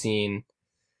chase scene,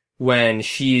 when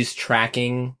she's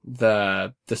tracking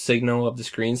the signal of the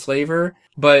screenslaver,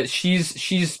 but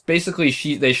she's basically,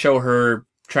 they show her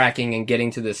tracking and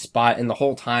getting to this spot, and the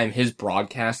whole time his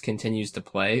broadcast continues to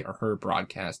play, or her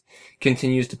broadcast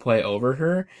continues to play over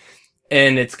her.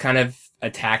 And it's kind of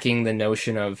attacking the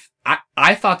notion of,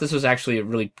 I thought this was actually a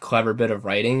really clever bit of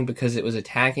writing because it was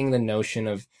attacking the notion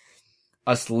of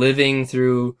us living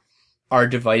through our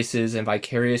devices and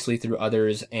vicariously through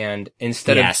others. And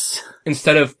instead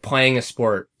of playing a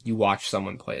sport, you watch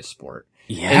someone play a sport.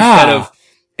 Yeah.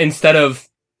 Instead of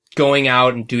going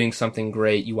out and doing something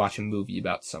great, you watch a movie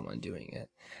about someone doing it.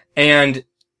 And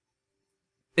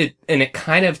it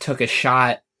kind of took a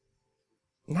shot,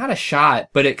 not a shot,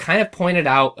 but it kind of pointed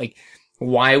out like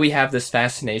why we have this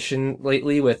fascination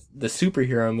lately with the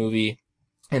superhero movie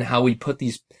and how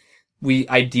we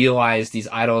idealize these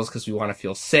idols because we want to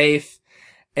feel safe.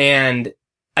 And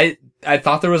I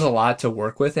thought there was a lot to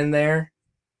work with in there.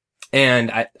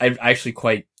 And I actually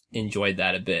quite enjoyed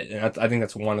that a bit. And I think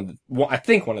that's one of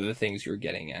the things you're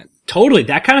getting at. Totally.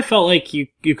 That kind of felt like you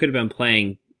could have been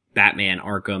playing Batman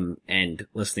Arkham and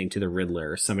listening to the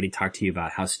Riddler. Somebody talk to you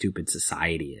about how stupid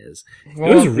society is.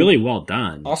 Well, it was really well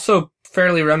done. Also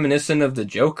fairly reminiscent of the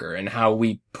Joker and how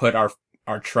we put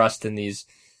our trust in these,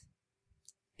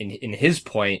 in his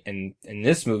point and in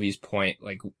this movie's point.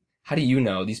 Like, how do you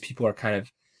know these people are kind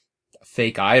of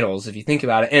fake idols if you think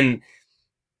about it? And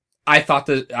I thought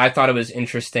it was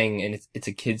interesting, and it's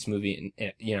a kid's movie,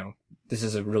 and you know, this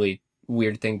is a really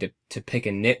weird thing to pick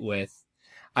a nit with.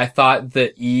 I thought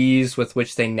the ease with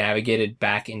which they navigated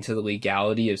back into the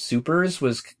legality of supers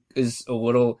is a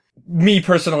little, me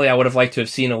personally, I would have liked to have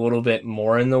seen a little bit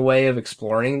more in the way of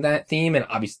exploring that theme. And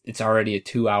obviously it's already a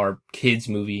 2-hour kids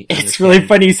movie. It's really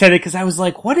funny you said it because I was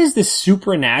like, what is this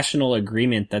supranational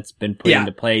agreement that's been put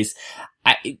into place?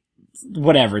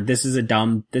 Whatever. This is a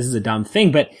dumb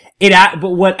thing, but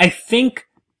what I think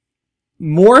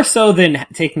more so than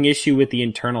taking issue with the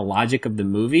internal logic of the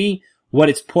movie, what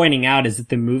it's pointing out is that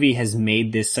the movie has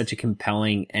made this such a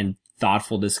compelling and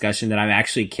thoughtful discussion that I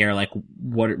actually care, like,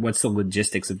 what's the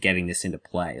logistics of getting this into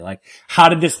play? Like, how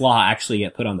did this law actually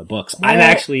get put on the books? Well, I'm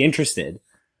actually interested.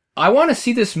 I want to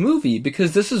see this movie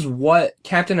because this is what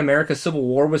Captain America Civil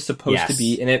War was supposed to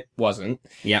be, and it wasn't.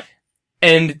 Yep.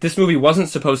 And this movie wasn't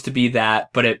supposed to be that,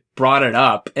 but it brought it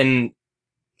up, and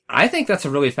I think that's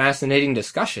a really fascinating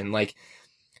discussion. Like,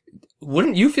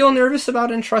 wouldn't you feel nervous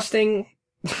about entrusting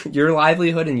your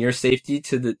livelihood and your safety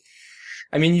to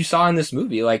I mean, you saw in this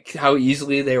movie, like, how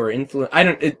easily they were influenced.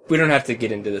 We don't have to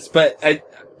get into this, but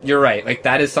you're right. Like,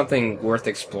 that is something worth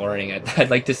exploring. I'd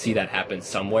like to see that happen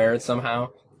somewhere, somehow.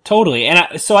 Totally.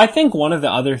 And so I think one of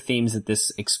the other themes that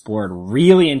this explored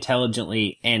really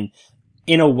intelligently and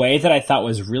in a way that I thought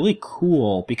was really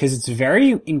cool, because it's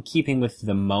very in keeping with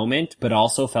the moment, but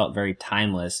also felt very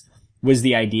timeless, was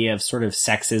the idea of sort of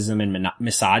sexism and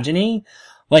misogyny.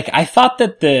 Like, I thought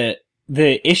that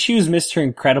the issues Mr.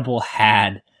 Incredible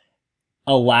had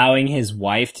allowing his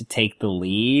wife to take the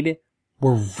lead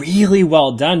were really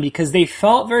well done because they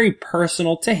felt very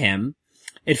personal to him.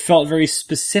 It felt very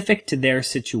specific to their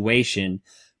situation,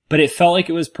 but it felt like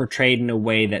it was portrayed in a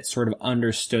way that sort of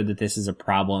understood that this is a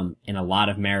problem in a lot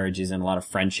of marriages and a lot of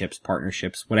friendships,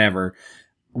 partnerships, whatever,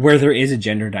 where there is a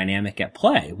gender dynamic at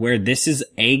play, where this is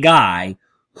a guy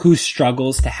who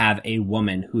struggles to have a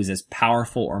woman who's as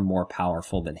powerful or more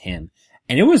powerful than him.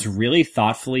 And it was really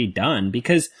thoughtfully done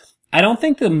because I don't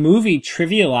think the movie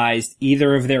trivialized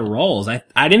either of their roles.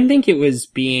 I didn't think it was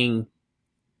being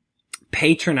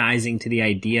patronizing to the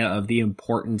idea of the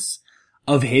importance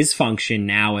of his function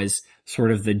now as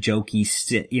sort of the jokey,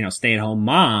 stay-at-home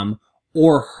mom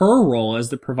or her role as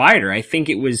the provider. I think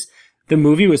the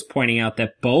movie was pointing out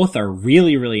that both are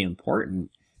really, really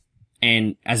important.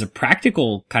 And as a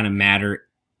practical kind of matter,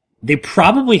 they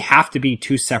probably have to be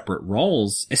two separate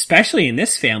roles, especially in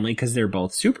this family because they're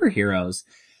both superheroes.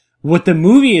 What the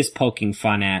movie is poking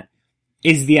fun at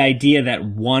is the idea that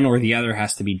one or the other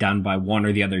has to be done by one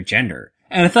or the other gender.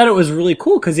 And I thought it was really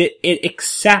cool because it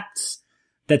accepts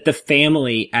that the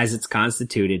family as it's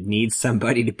constituted needs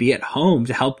somebody to be at home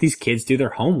to help these kids do their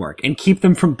homework and keep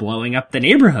them from blowing up the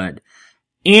neighborhood.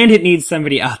 And it needs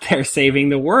somebody out there saving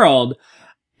the world.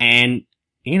 And,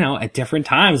 at different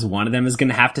times, one of them is going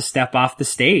to have to step off the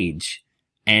stage.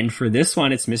 And for this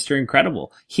one, it's Mr.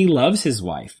 Incredible. He loves his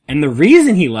wife. And the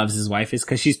reason he loves his wife is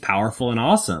because she's powerful and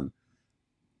awesome.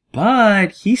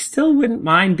 But he still wouldn't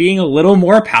mind being a little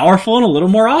more powerful and a little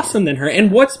more awesome than her.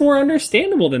 And what's more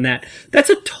understandable than that?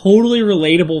 That's a totally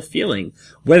relatable feeling.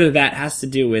 Whether that has to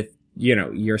do with,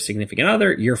 your significant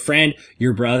other, your friend,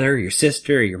 your brother, your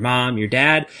sister, your mom, your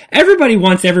dad. Everybody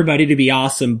wants everybody to be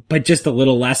awesome, but just a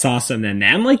little less awesome than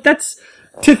them. Like,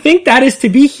 to think that is to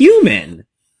be human.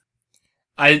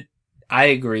 I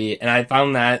agree. And I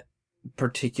found that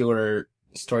particular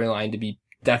storyline to be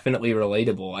definitely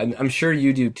relatable. I'm sure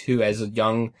you do too, as a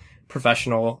young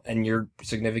professional and your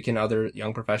significant other,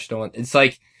 young professional. And it's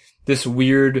like this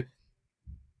weird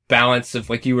balance of,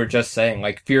 like you were just saying,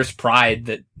 like fierce pride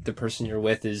that the person you're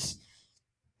with is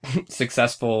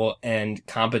successful and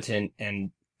competent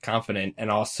and confident,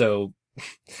 and also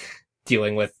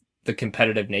dealing with the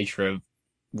competitive nature of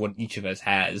what each of us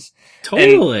has.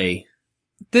 Totally.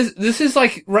 And this is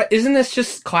like, isn't this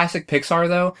just classic Pixar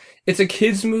though? It's a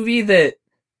kids movie that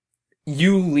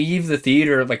you leave the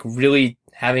theater like really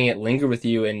having it linger with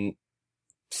you, and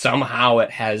somehow it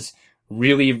has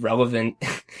really relevant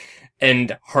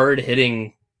and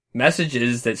hard-hitting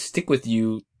messages that stick with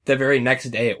you the very next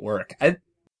day at work.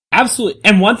 Absolutely.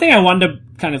 And one thing I wanted to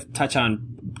kind of touch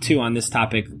on too on this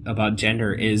topic about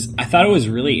gender is I thought it was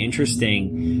really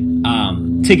interesting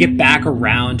to get back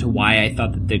around to why I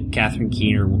thought that the Catherine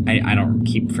Keener, I don't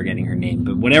keep forgetting her name,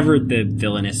 but whatever the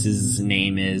villainess's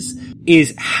name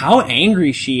is how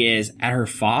angry she is at her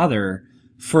father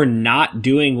for not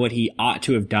doing what he ought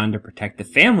to have done to protect the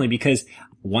family. Because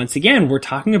once again, we're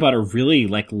talking about a really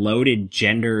like loaded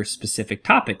gender specific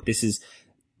topic. This is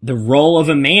the role of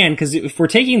a man, because if we're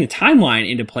taking the timeline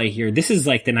into play here, this is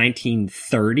like the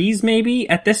 1930s maybe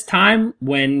at this time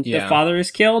when the father is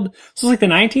killed. So it's like the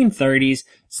 1930s.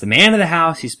 It's the man of the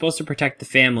house. He's supposed to protect the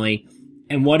family.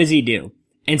 And what does he do?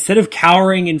 Instead of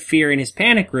cowering in fear in his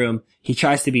panic room, he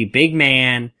tries to be big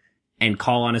man and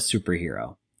call on a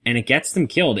superhero. And it gets them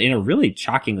killed in a really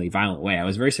shockingly violent way. I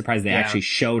was very surprised they actually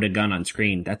showed a gun on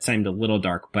screen. That seemed a little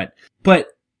dark, but,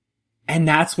 and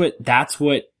that's what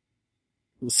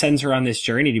sends her on this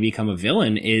journey to become a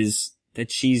villain, is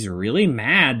that she's really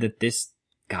mad that this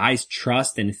guy's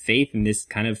trust and faith in this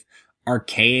kind of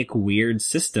archaic, weird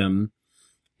system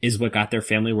is what got their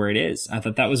family where it is. I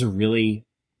thought that was a really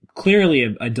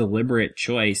clearly a deliberate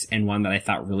choice, and one that I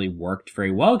thought really worked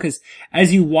very well, because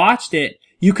as you watched it,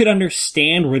 you could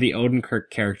understand where the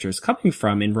Odenkirk character is coming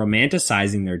from in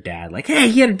romanticizing their dad. Like, hey,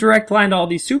 he had a direct line to all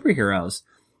these superheroes.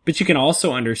 But you can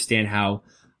also understand how,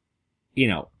 you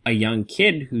know, a young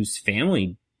kid whose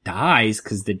family dies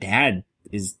because the dad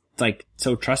is like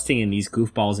so trusting in these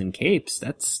goofballs in capes.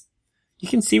 You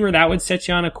can see where that would set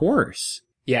you on a course.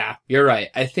 Yeah, you're right.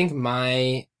 I think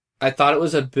I thought it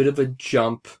was a bit of a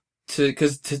jump to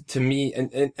me,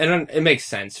 and it makes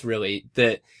sense really,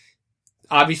 that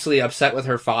obviously upset with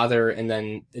her father, and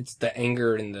then it's the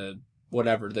anger and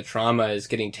the trauma is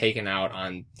getting taken out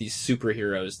on these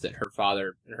superheroes that her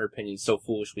father, in her opinion, so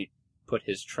foolishly put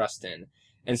his trust in.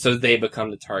 And so they become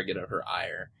the target of her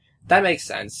ire. That makes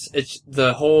sense. It's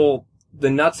the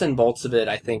nuts and bolts of it,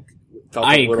 I think, felt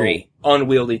a little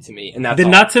unwieldy to me. And that's the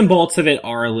nuts and bolts of it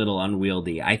are a little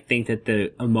unwieldy. I think that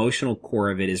the emotional core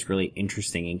of it is really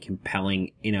interesting and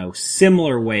compelling in a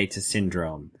similar way to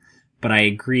Syndrome. But I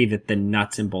agree that the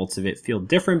nuts and bolts of it feel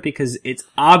different, because it's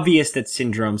obvious that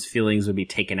Syndrome's feelings would be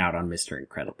taken out on Mr.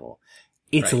 Incredible.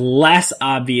 It's less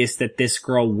obvious that this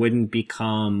girl wouldn't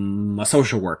become a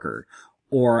social worker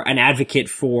or an advocate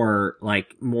for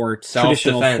like more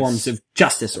traditional forms of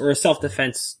justice, or a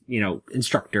self-defense,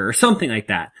 instructor or something like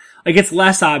that. Like, it's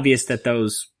less obvious that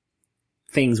those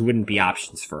things wouldn't be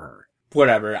options for her.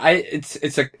 Whatever.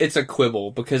 It's a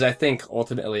quibble, because I think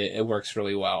ultimately it works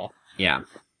really well. Yeah.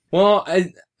 Well,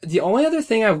 the only other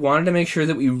thing I wanted to make sure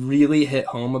that we really hit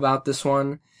home about this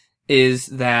one is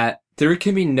that there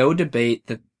can be no debate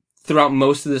that throughout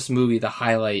most of this movie, the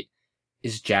highlight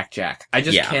is Jack Jack. I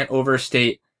just can't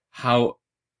overstate how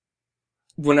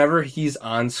whenever he's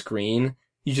on screen,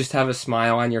 you just have a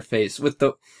smile on your face with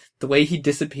the way he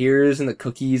disappears and the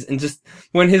cookies, and just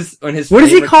when his what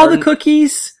does he call the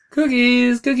cookies?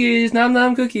 Cookies, nom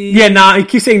nom cookies. Yeah, he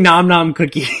keeps saying nom nom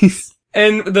cookies.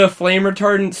 And the flame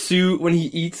retardant suit when he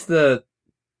eats and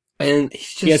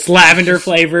he's just... it's lavender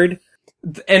flavored.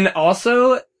 And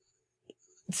also,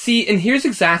 see, and here's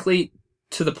exactly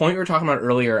to the point we were talking about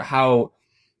earlier, how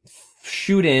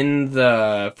shoot in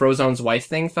the Frozone's wife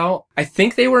thing felt. I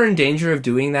think they were in danger of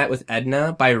doing that with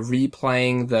Edna by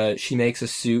replaying the she makes a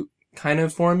suit kind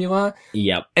of formula.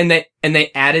 Yep. And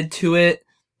they added to it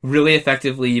really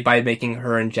effectively by making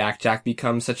her and Jack Jack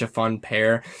become such a fun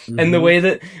pair. Mm-hmm. And the way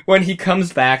that when he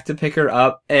comes back to pick him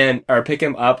up and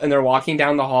they're walking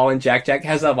down the hall and Jack Jack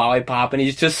has a lollipop and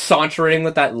he's just sauntering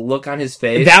with that look on his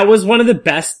face. That was one of the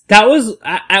best. That was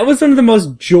one of the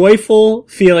most joyful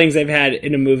feelings I've had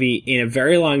in a movie in a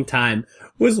very long time,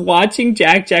 was watching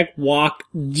Jack Jack walk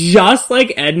just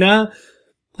like Edna.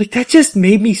 Like, that just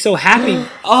made me so happy.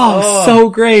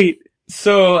 So great.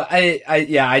 So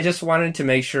I just wanted to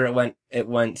make sure it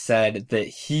went said that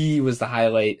he was the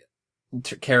highlight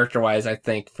character-wise, I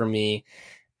think, for me.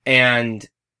 And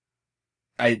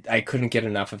I couldn't get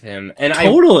enough of him. And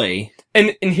Totally.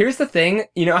 And here's the thing,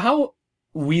 you know how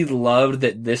we loved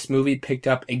that this movie picked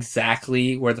up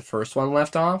exactly where the first one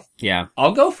left off? Yeah.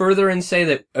 I'll go further and say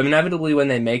that inevitably when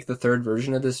they make the third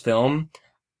version of this film,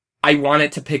 I want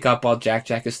it to pick up while Jack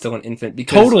Jack is still an infant,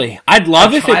 because Totally. I'd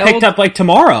love if it picked up like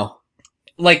tomorrow.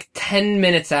 Like 10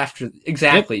 minutes after,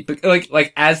 exactly. Yep. But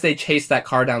like as they chase that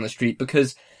car down the street,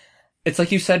 because it's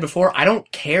like you said before, I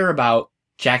don't care about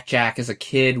Jack Jack as a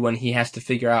kid when he has to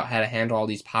figure out how to handle all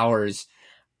these powers.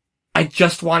 I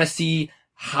just want to see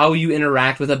how you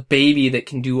interact with a baby that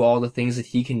can do all the things that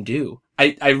he can do.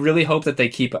 I really hope that they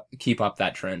keep up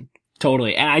that trend.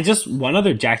 Totally. And one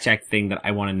other Jack Jack thing that I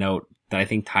want to note that I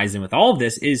think ties in with all of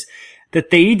this is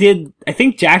that I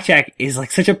think Jack Jack is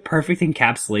like such a perfect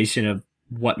encapsulation of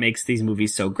what makes these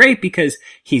movies so great, because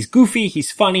he's goofy,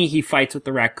 he's funny, he fights with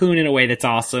the raccoon in a way that's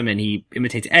awesome, and he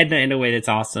imitates Edna in a way that's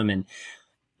awesome.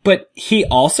 But he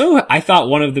also, I thought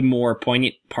one of the more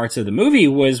poignant parts of the movie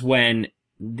was when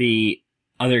the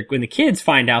kids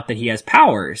find out that he has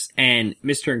powers, and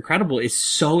Mr. Incredible is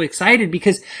so excited,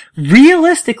 because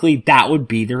realistically that would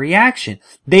be the reaction.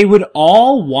 They would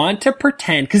all want to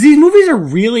pretend, because these movies are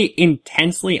really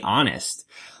intensely honest.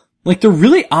 Like, they're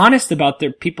really honest about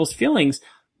their people's feelings,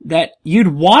 that you'd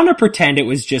want to pretend it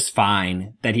was just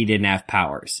fine that he didn't have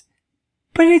powers.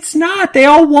 But it's not. They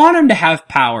all want him to have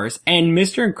powers, and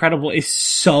Mr. Incredible is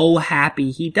so happy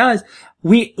he does.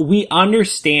 We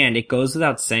understand, it goes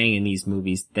without saying in these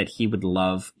movies, that he would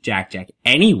love Jack Jack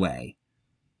anyway.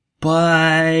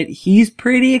 But he's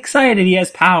pretty excited he has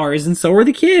powers, and so are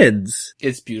the kids.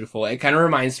 It's beautiful. It kind of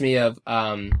reminds me of,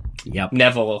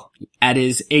 Neville. That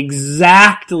is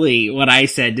exactly what I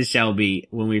said to Shelby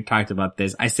when we talked about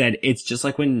this. I said, it's just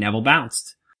like when Neville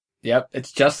bounced. Yep,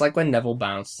 it's just like when Neville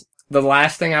bounced. The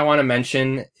last thing I want to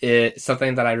mention is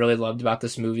something that I really loved about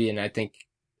this movie, and I think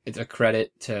it's a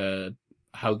credit to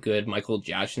how good Michael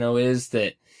Giacchino is,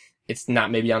 that it's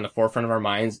not maybe on the forefront of our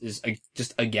minds, is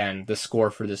just, again, the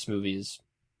score for this movie is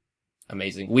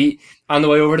amazing. On the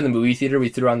way over to the movie theater, we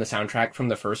threw on the soundtrack from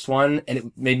the first one, and it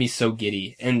made me so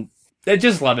giddy. And I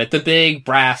just love it. The big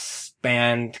brass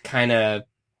band, kind of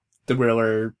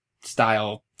Thriller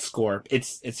style score.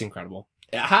 It's incredible.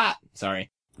 Aha!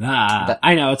 Sorry.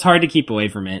 I know, it's hard to keep away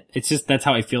from it. It's just, that's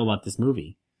how I feel about this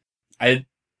movie. I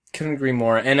couldn't agree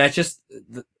more. And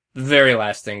the very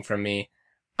last thing from me,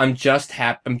 I'm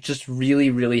just really,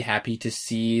 really happy to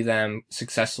see them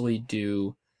successfully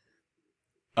do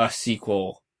a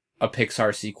sequel, a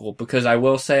Pixar sequel, because I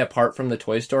will say, apart from the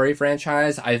Toy Story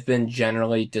franchise, I've been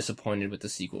generally disappointed with the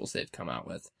sequels they've come out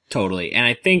with. Totally. And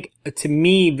I think, to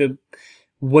me,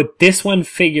 what this one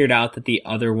figured out that the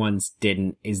other ones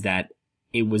didn't is that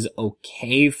it was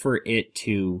okay for it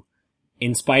to,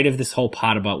 in spite of this whole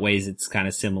pot about ways it's kind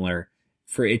of similar,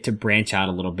 for it to branch out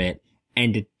a little bit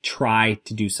and to try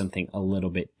to do something a little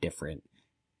bit different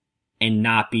and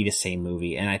not be the same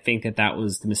movie. And I think that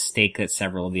was the mistake that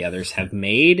several of the others have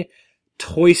made.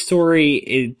 Toy Story,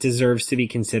 it deserves to be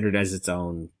considered as its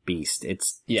own beast.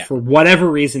 For whatever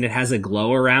reason, it has a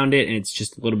glow around it and it's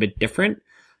just a little bit different.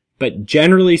 But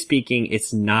generally speaking,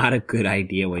 it's not a good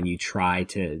idea when you try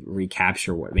to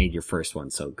recapture what made your first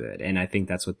one so good. And I think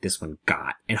that's what this one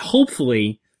got. And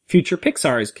hopefully future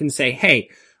Pixars can say, hey,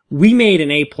 we made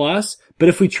an A+, but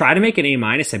if we try to make an A-,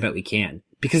 I bet we can.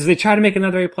 Because if they try to make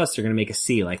another A+, they're going to make a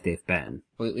C like they've been.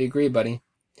 Completely agree, buddy.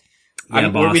 Yeah,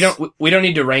 boss. We don't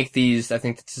need to rank these. I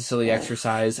think that's a silly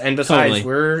exercise. And besides,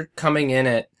 We're coming in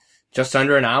at just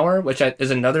under an hour, which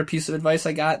is another piece of advice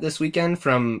I got this weekend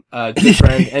from a good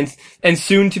friend and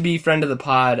soon to be friend of the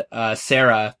pod,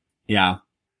 Sarah. Yeah.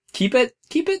 Keep it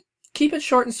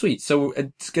short and sweet. So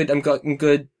it's good. I'm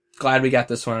good. Glad we got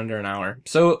this one under an hour.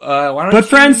 So, why don't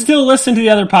friends still listen to the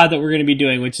other pod that we're going to be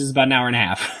doing, which is about an hour and a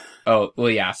half. Oh, well,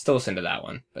 yeah, still listen to that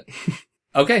one, but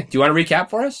okay. Do you want to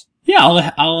recap for us? Yeah,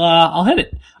 I'll hit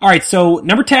it. All right. So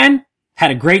number 10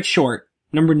 had a great short.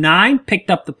 Number 9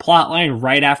 picked up the plot line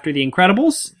right after The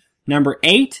Incredibles. Number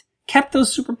 8 kept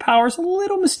those superpowers a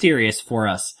little mysterious for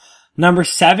us. Number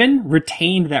 7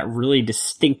 retained that really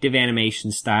distinctive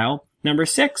animation style. Number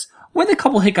 6, with a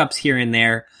couple hiccups here and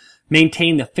there,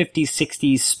 maintained the 50s,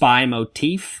 60s spy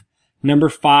motif. Number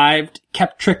 5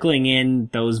 kept trickling in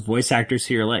those voice actors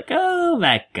who are like, oh,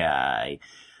 that guy.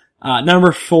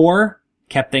 Number 4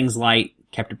 kept things light,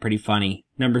 kept it pretty funny.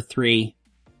 Number 3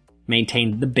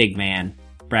 maintained the big man,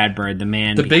 Brad Bird, the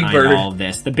man behind all of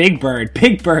this. The big bird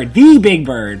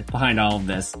behind all of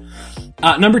this.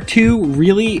 Number 2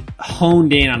 really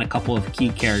honed in on a couple of key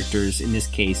characters, in this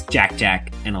case, Jack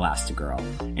Jack and Elastigirl.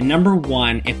 And number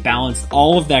 1, it balanced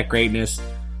all of that greatness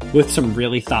with some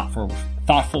really thoughtful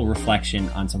thoughtful reflection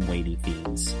on some weighty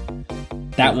themes.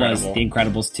 That was The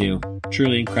Incredibles 2.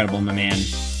 Truly incredible, my man.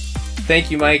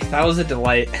 Thank you, Mike. That was a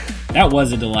delight. That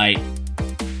was a delight.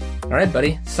 All right,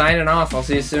 buddy. Signing off. I'll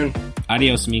see you soon.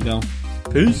 Adios, amigo.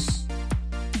 Peace.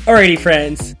 Alrighty,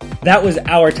 friends. That was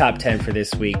our top 10 for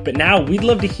this week, but now we'd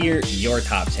love to hear your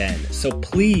top 10. So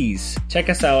please check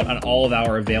us out on all of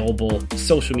our available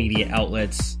social media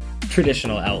outlets,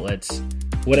 traditional outlets,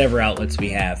 whatever outlets we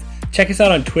have. Check us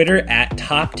out on Twitter at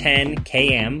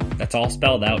Top10KM. That's all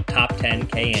spelled out,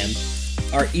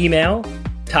 Top10KM. Our email,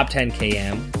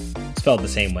 Top10KM, spelled the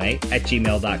same way, at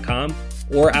gmail.com.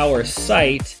 Or our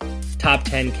site,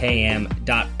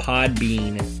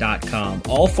 top10km.podbean.com.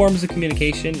 All forms of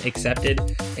communication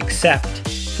accepted, except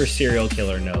for serial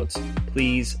killer notes.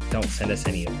 Please don't send us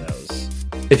any of those.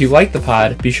 If you like the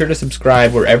pod, be sure to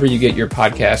subscribe wherever you get your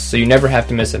podcasts so you never have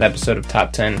to miss an episode of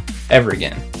Top 10 ever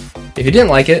again. If you didn't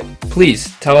like it,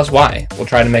 please tell us why. We'll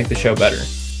try to make the show better.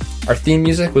 Our theme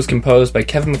music was composed by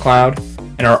Kevin MacLeod,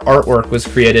 and our artwork was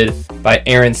created by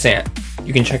Erin Sant.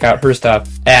 You can check out her stuff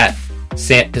at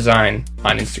Sant Design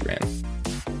on Instagram.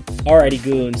 Alrighty,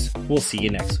 goons. We'll see you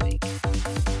next week.